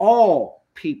came all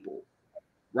people,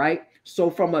 right? So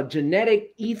from a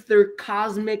genetic ether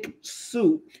cosmic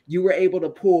soup, you were able to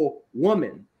pull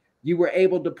woman. You were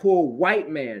able to pull white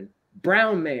man,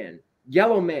 brown man,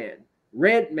 yellow man,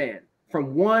 red man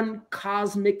from one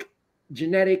cosmic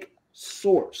genetic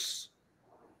source,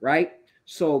 right?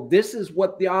 So this is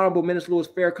what the Honorable Minister Louis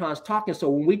Farrakhan is talking. So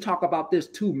when we talk about this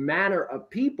two manner of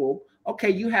people, okay,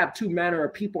 you have two manner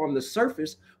of people on the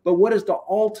surface, but what is the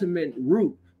ultimate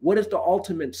root? What is the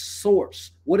ultimate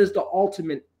source? What is the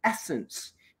ultimate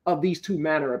essence of these two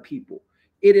manner of people?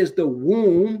 It is the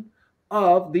womb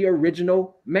of the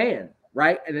original man,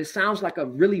 right? And it sounds like a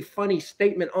really funny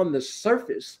statement on the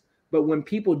surface, but when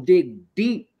people dig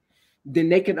deep, then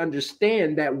they can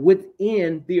understand that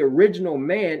within the original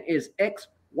man is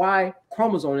XY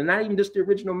chromosome, and not even just the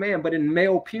original man, but in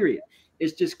male period.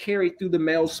 It's just carried through the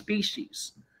male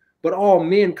species. But all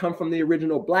men come from the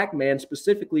original black man,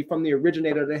 specifically from the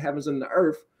originator of the heavens and the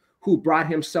earth, who brought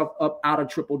himself up out of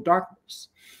triple darkness.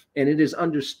 And it is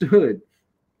understood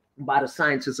by the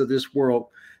scientists of this world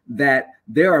that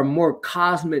there are more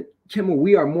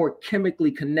we are more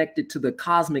chemically connected to the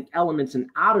cosmic elements in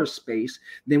outer space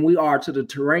than we are to the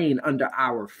terrain under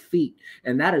our feet.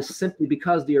 And that is simply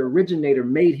because the originator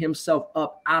made himself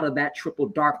up out of that triple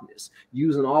darkness,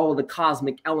 using all of the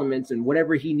cosmic elements and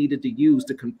whatever he needed to use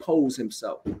to compose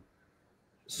himself.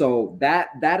 So that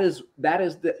is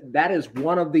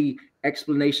one of the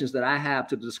explanations that I have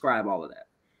to describe all of that.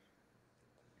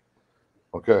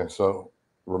 Okay, so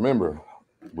remember,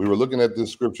 we were looking at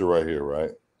this scripture right here,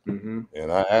 right? Mm-hmm.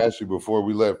 And I asked you before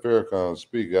we let Farrakhan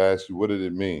speak, I asked you, what did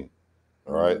it mean?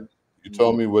 All right. Mm-hmm. You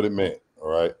told me what it meant. All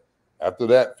right. After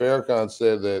that, Farrakhan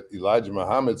said that Elijah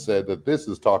Muhammad said that this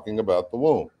is talking about the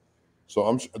womb. So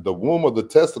I'm the womb of the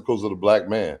testicles of the black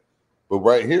man. But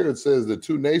right here, it says the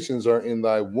two nations are in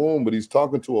thy womb, but he's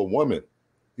talking to a woman.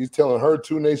 He's telling her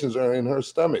two nations are in her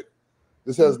stomach.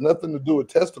 This has nothing to do with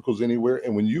testicles anywhere.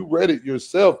 And when you read it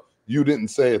yourself, you didn't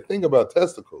say a thing about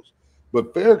testicles.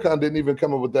 But Farrakhan didn't even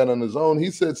come up with that on his own.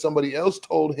 He said somebody else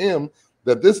told him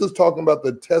that this is talking about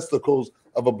the testicles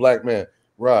of a black man.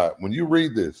 Rod, when you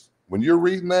read this, when you're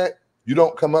reading that, you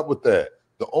don't come up with that.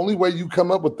 The only way you come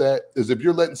up with that is if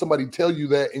you're letting somebody tell you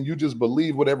that and you just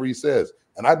believe whatever he says.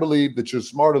 And I believe that you're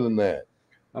smarter than that.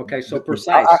 Okay, so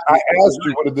precise. I asked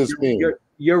you, what did this mean?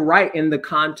 You're right in the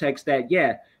context that,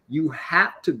 yeah, you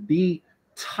have to be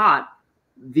taught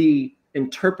the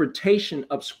interpretation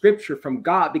of scripture from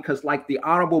God, because like the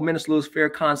Honorable Minister Louis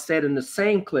Farrakhan said in the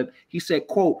same clip, he said,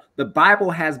 quote, the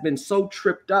Bible has been so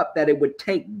tripped up that it would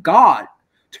take God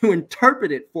to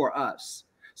interpret it for us.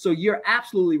 So you're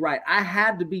absolutely right. I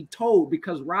had to be told,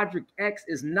 because Roderick X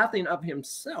is nothing of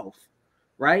himself,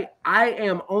 right? I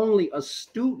am only a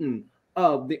student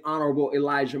of the Honorable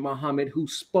Elijah Muhammad, who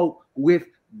spoke with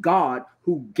God,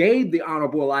 who gave the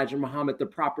Honorable Elijah Muhammad the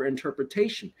proper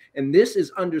interpretation. And this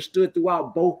is understood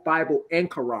throughout both Bible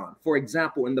and Quran. For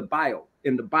example, in the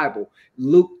Bible,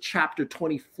 Luke chapter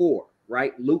 24,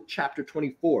 right? Luke chapter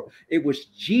 24. It was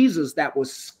Jesus that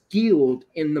was skilled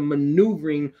in the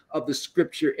maneuvering of the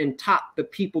scripture and taught the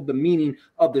people the meaning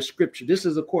of the scripture. This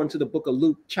is according to the book of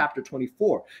Luke chapter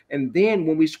 24. And then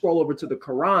when we scroll over to the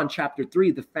Quran chapter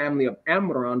 3, the family of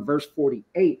Amran, verse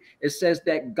 48, it says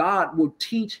that God will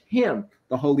teach him,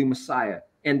 the Holy Messiah,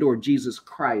 and or Jesus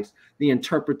Christ, the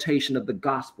interpretation of the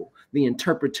gospel, the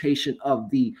interpretation of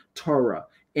the Torah,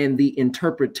 and the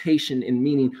interpretation and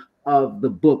meaning of the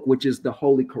book, which is the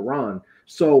Holy Quran.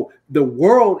 So the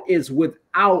world is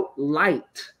without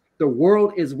light. The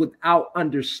world is without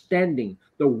understanding.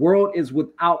 The world is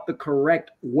without the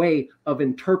correct way of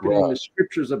interpreting the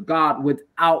scriptures of God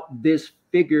without this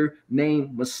figure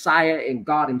named Messiah and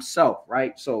God himself,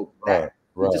 right? So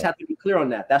we just have to be clear on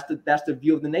that. That's the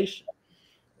view of the nation.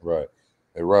 Right.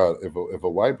 Hey, Rod, if a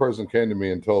white person came to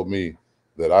me and told me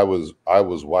that I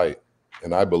was white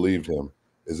and I believed him,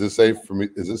 is it safe for me?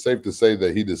 Is it safe to say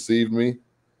that he deceived me?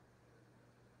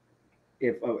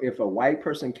 If a white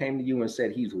person came to you and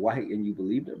said he's white and you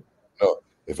believed him? No.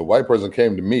 If a white person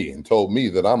came to me and told me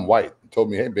that I'm white told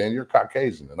me, "Hey, man, you're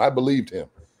Caucasian," and I believed him.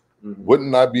 Mm-hmm.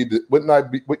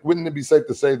 Wouldn't it be safe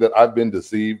to say that I've been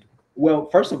deceived? Well,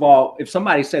 first of all, if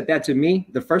somebody said that to me,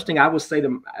 the first thing I would say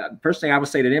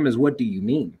to them is, "What do you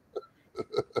mean?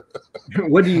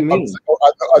 What do you mean?"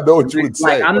 I know what you would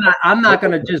say. Like, I'm not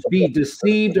going to just be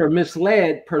deceived or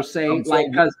misled per se, like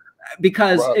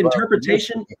because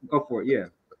interpretation. Go for it, yeah.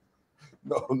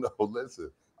 No,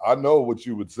 listen. I know what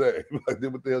you would say. Like,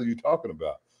 what the hell are you talking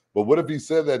about? But what if he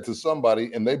said that to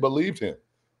somebody and they believed him?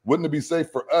 Wouldn't it be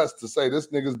safe for us to say this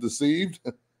nigga's deceived?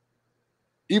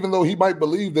 Even though he might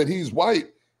believe that he's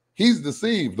white, he's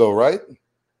deceived though, right?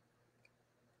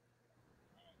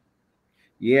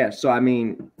 Yeah. So I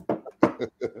mean,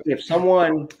 if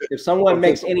someone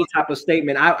makes any type of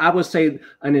statement, I would say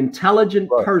an intelligent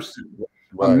person,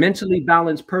 a mentally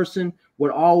balanced person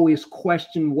would always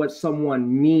question what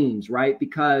someone means, right?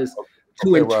 Because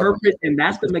to interpret, and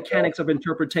that's the mechanics of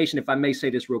interpretation, if I may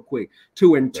say this real quick.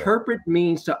 To interpret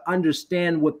means to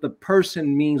understand what the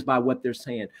person means by what they're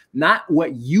saying, not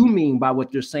what you mean by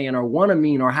what they're saying or want to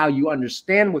mean or how you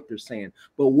understand what they're saying,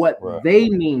 but what they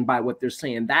mean by what they're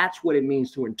saying. That's what it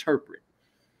means to interpret.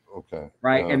 Okay.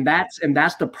 Right. And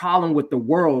that's the problem with the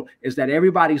world, is that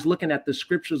everybody's looking at the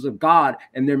scriptures of God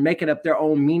and they're making up their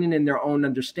own meaning and their own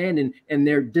understanding, and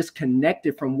they're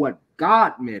disconnected from what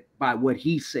God meant by what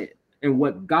he said and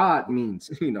what God means,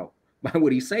 by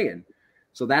what he's saying.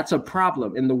 So that's a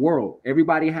problem in the world.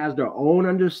 Everybody has their own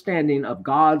understanding of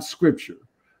God's scripture,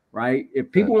 right?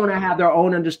 If people want to have their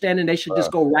own understanding, they should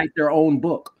just go write their own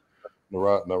book. No,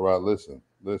 right. Listen.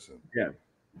 Yeah.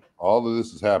 All of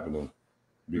this is happening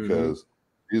because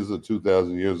Jesus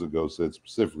 2,000 years ago said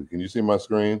specifically. Can you see my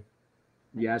screen?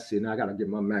 Yeah, I see. Now I got to get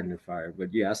my magnifier,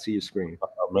 but yeah, I see your screen. I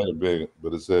made it big,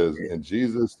 but it says, and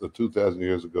Jesus 2,000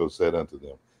 years ago said unto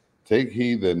them, take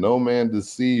heed that no man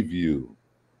deceive you.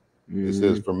 It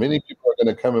says, for many people are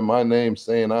going to come in my name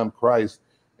saying I'm Christ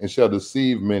and shall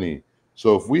deceive many.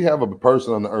 So if we have a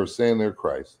person on the earth saying they're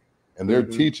Christ and they're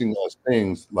teaching us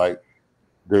things like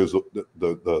there's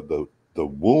the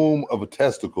womb of a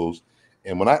testicles,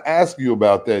 and when I ask you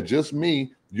about that, just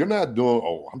me, you're not doing,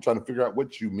 oh, I'm trying to figure out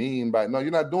what you mean by, no,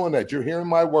 you're not doing that. You're hearing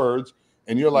my words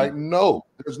and you're like, no,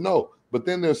 there's no. But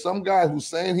then there's some guy who's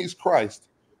saying he's Christ,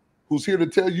 who's here to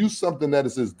tell you something that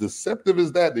is as deceptive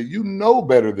as that you know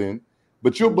better than,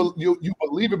 but you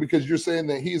believe it because you're saying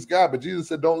that he's God. But Jesus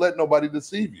said, don't let nobody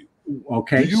deceive you.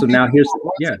 Okay, so now here's,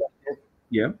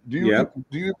 Do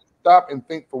you stop and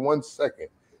think for 1 second?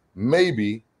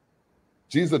 Maybe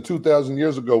Jesus 2,000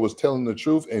 years ago was telling the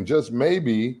truth, and just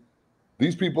maybe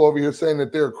these people over here saying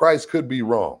that they're Christ could be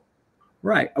wrong.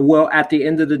 Right. Well, at the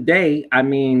end of the day, I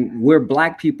mean, we're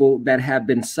Black people that have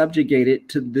been subjugated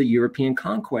to the European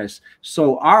conquest.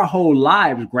 So our whole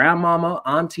lives, grandmama,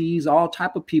 aunties, all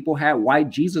type of people had white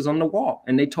Jesus on the wall,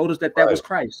 and they told us that was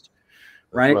Christ.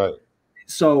 Right.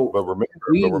 So, but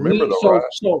remember, with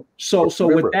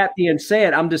that being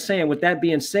said, I'm just saying, with that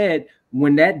being said,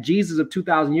 when that Jesus of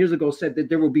 2,000 years ago said that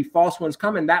there will be false ones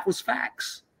coming, that was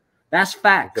facts. That's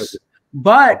facts.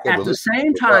 But at the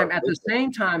same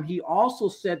time, he also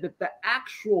said that the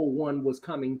actual one was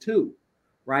coming too,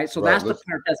 right? So that's the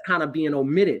part that's kind of being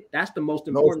omitted. That's the most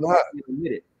important part being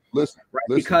omitted. Listen,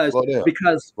 because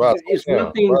it's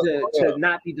one thing to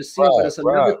not be deceived, but it's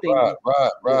another thing.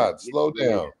 Slow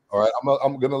down. All right,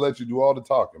 I'm gonna let you do all the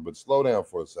talking, but slow down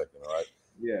for a second. All right.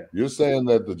 Yeah. You're saying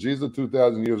that the Jesus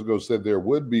 2,000 years ago said there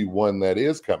would be one that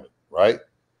is coming, right?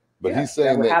 But he's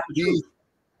saying that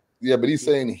he's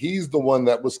saying he's the one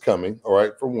that was coming. All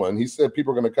right. For one, he said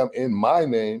people are going to come in my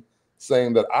name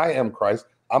saying that I am Christ.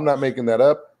 I'm not making that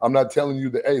up. I'm not telling you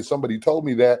that, hey, somebody told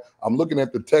me that. I'm looking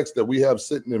at the text that we have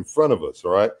sitting in front of us.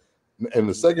 All right. And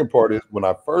the second part is, when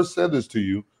I first said this to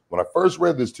you, when I first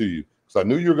read this to you, because I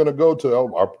knew you were going to go to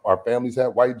our families had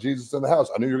white Jesus in the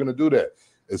house. I knew you were going to do that.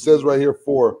 It says right here,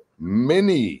 for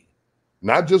many,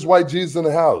 not just white Jesus in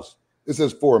the house. It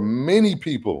says for many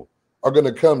people are going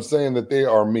to come saying that they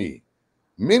are me.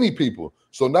 Many people.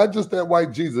 So not just that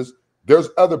white Jesus, there's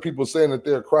other people saying that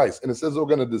they're Christ. And it says they're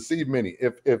going to deceive many.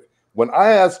 If when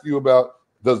I ask you about,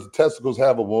 does the testicles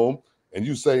have a womb? And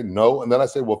you say no. And then I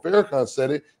say, well, Farrakhan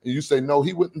said it. And you say, no,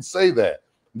 he wouldn't say that.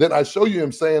 Then I show you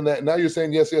him saying that. And now you're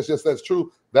saying, yes, that's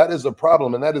true. That is a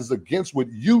problem. And that is against what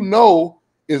you know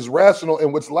is rational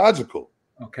and what's logical.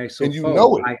 Okay, so and you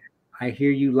know it. I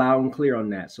hear you loud and clear on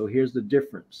that. So here's the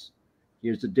difference.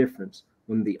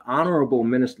 When the Honorable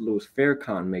Minister Louis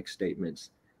Farrakhan makes statements,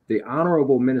 the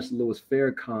Honorable Minister Louis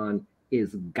Farrakhan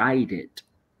is guided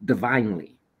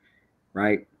divinely,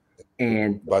 right?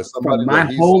 And from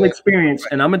my whole experience,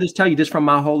 and I'm gonna just tell you this from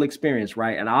my whole experience,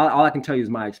 right? And all I can tell you is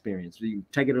my experience. You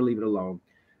take it or leave it alone.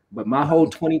 but my whole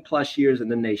 20+ years in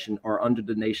the nation are under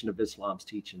the Nation of Islam's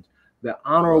teachings. The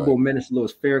Honorable Minister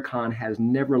Louis Farrakhan has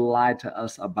never lied to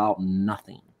us about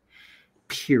nothing,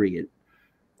 period.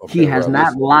 Okay, he has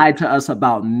not lied to us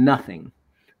about nothing,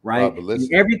 right?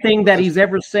 Everything that he's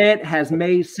ever said has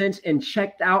made sense and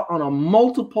checked out on a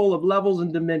multiple of levels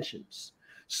and dimensions.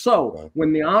 So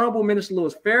when the Honorable Minister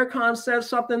Louis Farrakhan says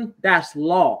something, that's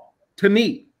law to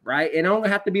me, right? It don't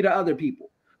have to be to other people,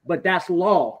 but that's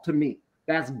law to me.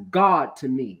 That's God to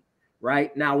me.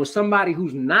 Right now, with somebody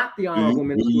who's not the Honorable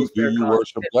Minister Louis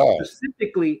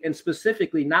Farrakhan,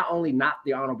 specifically, not only not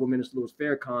the Honorable Minister Louis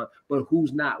Farrakhan, but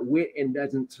who's not with and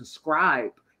doesn't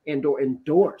subscribe and or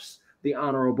endorse the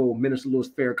Honorable Minister Louis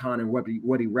Farrakhan and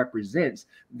what he represents,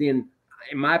 then,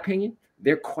 in my opinion,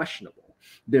 they're questionable.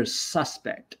 They're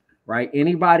suspect. Right?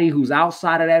 Anybody who's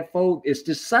outside of that fold is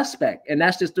just suspect, and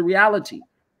that's just the reality.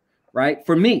 Right?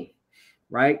 For me,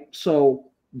 right? So.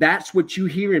 That's what you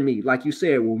hear in me. Like you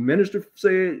said, well, minister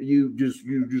said you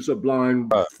just a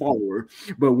blind follower.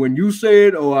 But when you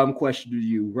said, oh, I'm questioning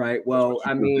you, right? Well,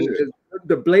 I mean,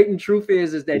 the blatant truth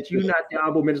is that you're not the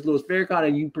Honorable Minister Louis Farrakhan,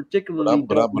 and you particularly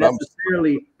don't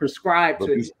necessarily prescribe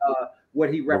to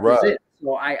what he represents.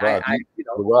 So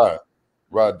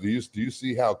Rod, do you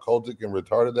see how cultic and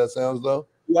retarded that sounds, though?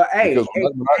 Well, no.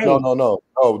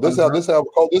 This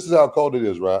is how cold it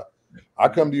is, Rod. I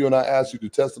come to you and I ask you, do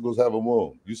testicles have a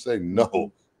womb? You say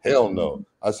no, hell no.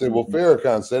 I say, well,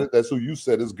 Farrakhan said it. That's who you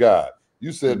said is God.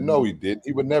 You said no, he didn't.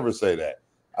 He would never say that.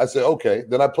 I said, okay,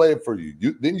 then I play it for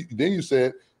you. Then you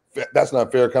said that's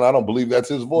not Farrakhan. I don't believe that's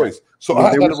his voice. So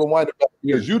I had to rewind it back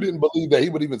because you didn't believe that he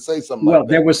would even say something like that. Well,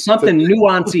 there was something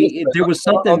nuancey. There was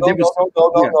something.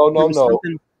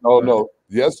 No.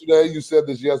 Yesterday you said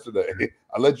this. Yesterday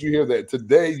I let you hear that.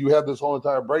 Today you have this whole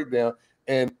entire breakdown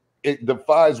and. It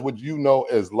defies what you know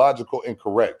as logical and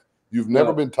correct. You've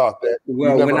never been taught that.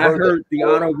 Well, when I heard the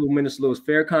Honorable Minister Louis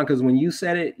Farrakhan, because when you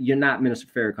said it, you're not Minister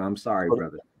Farrakhan. I'm sorry,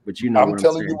 brother, but you know I'm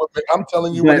telling you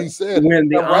what he said. When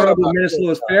the Honorable Minister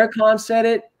Louis Farrakhan said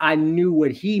it, I knew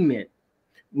what he meant.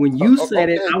 When you said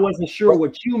it, I wasn't sure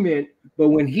what you meant, but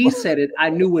when he said it, I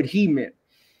knew what he meant.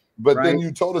 But then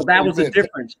you told us that was a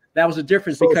difference. That was a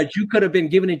difference because you could have been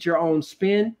giving it your own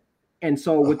spin. And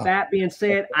so with that being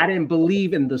said, I didn't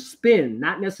believe in the spin,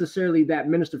 not necessarily that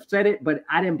minister said it, but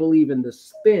I didn't believe in the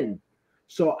spin.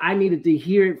 So I needed to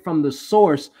hear it from the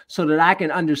source so that I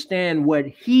can understand what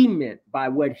he meant by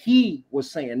what he was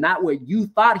saying, not what you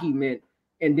thought he meant,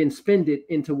 and then spin it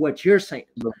into what you're saying.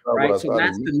 Right. So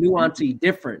that's the nuancey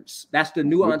difference. That's the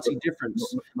nuancey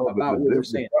difference about what we're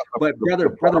saying. But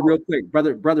brother,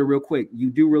 real quick, you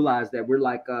do realize that we're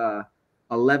like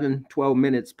 11, 12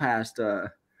 minutes past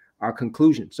our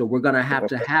conclusion. So we're going to have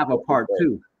a part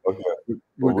two. Okay.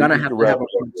 We're going to have to have a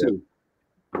part two.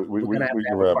 We can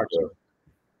wrap it up.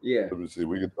 Yeah. Let me see.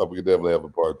 We can definitely have a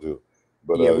part two.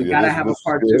 But yeah, we got to have a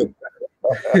part two.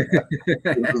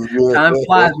 Time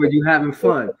flies when you're having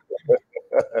fun.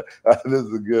 This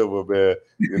is a good one, man.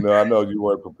 You know, I know you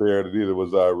weren't prepared, and neither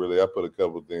was I really. I put a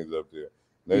couple of things up there.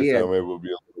 Next time maybe we'll be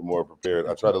a little more prepared.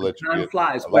 I try to let you time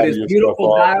flies, but it's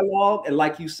beautiful dialogue. And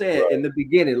like you said in the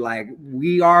beginning, like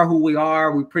we are who we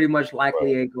are. We pretty much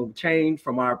likely ain't gonna change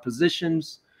from our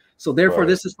positions. So therefore,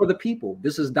 this is for the people.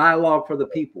 This is dialogue for the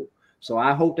people. So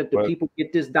I hope that the people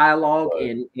get this dialogue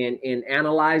and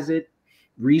analyze it,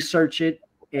 research it,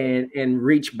 and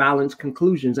reach balanced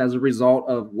conclusions as a result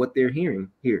of what they're hearing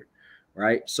here.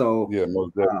 Right. So yeah,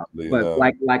 most definitely. But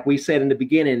like we said in the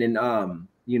beginning, and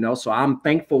you know, so I'm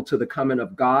thankful to the coming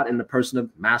of God in the person of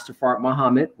Master Fard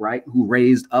Muhammad, right, who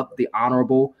raised up the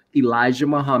Honorable Elijah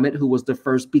Muhammad, who was the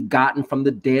first begotten from the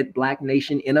dead Black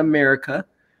nation in America,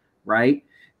 right?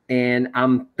 And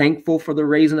I'm thankful for the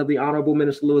raising of the Honorable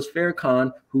Minister Louis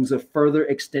Farrakhan, who's a further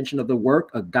extension of the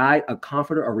work, a guide, a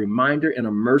comforter, a reminder, and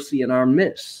a mercy in our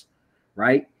midst,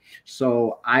 right?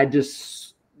 So I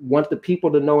just want the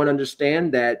people to know and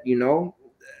understand that, you know,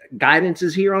 guidance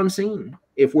is here on scene.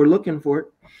 If we're looking for it,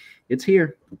 it's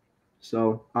here.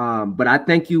 So, but I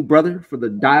thank you, brother, for the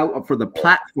dialogue, for the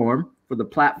platform,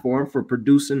 for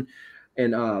producing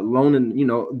and loaning, you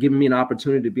know, giving me an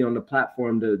opportunity to be on the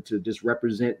platform to just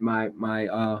represent my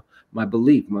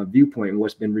belief, my viewpoint, and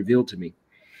what's been revealed to me.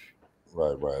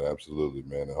 Right, absolutely,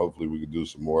 man. And hopefully we can do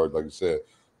some more, like I said,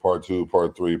 part 2,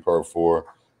 part 3, part 4,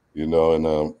 you know, and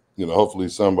you know, hopefully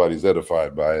somebody's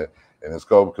edified by it. And it's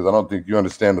cool because I don't think you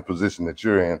understand the position that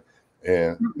you're in.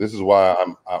 And this is why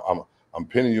I'm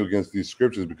pinning you against these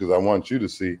scriptures, because I want you to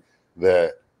see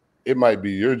that it might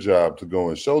be your job to go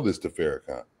and show this to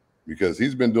Farrakhan, because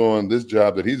he's been doing this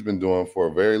job that he's been doing for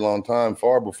a very long time,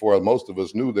 far before most of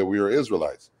us knew that we were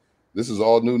Israelites. This is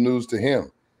all new news to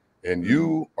him. And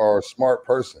you are a smart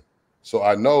person. So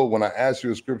I know when I ask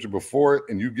you a scripture before it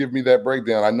and you give me that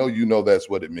breakdown, I know you know that's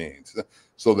what it means.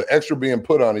 So the extra being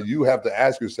put on it, you have to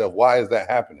ask yourself, why is that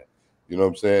happening? You know what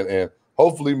I'm saying? And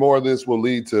hopefully more of this will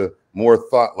lead to more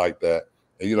thought like that.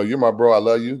 And, you know, you're my bro. I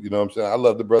love you. You know what I'm saying? I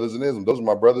love the brothers in Islam. Those are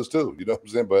my brothers too. You know what I'm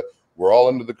saying? But we're all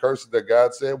under the curses that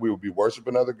God said. We will be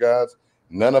worshiping other gods.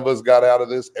 None of us got out of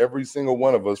this. Every single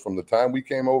one of us from the time we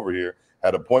came over here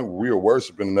had a point where we were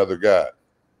worshiping another God.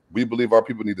 We believe our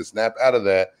people need to snap out of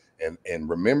that and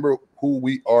remember who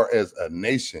we are as a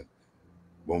nation.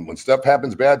 When stuff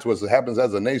happens bad to us, it happens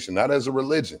as a nation, not as a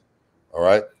religion. All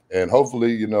right. And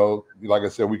hopefully, you know, like I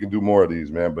said, we can do more of these,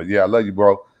 man. But yeah, I love you,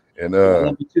 bro. And I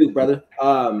love you too, brother.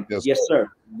 Yes, sir. sir.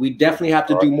 We definitely have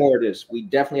to All do right. more of this. We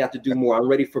definitely have to do more. I'm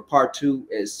ready for part 2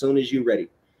 as soon as you're ready.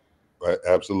 Right,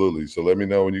 absolutely. So let me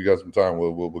know when you got some time.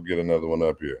 We'll get another one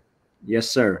up here. Yes,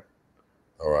 sir.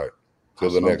 All right. Till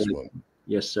the next one.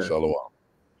 Yes, sir. Shalom.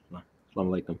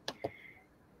 Assalamu alaikum.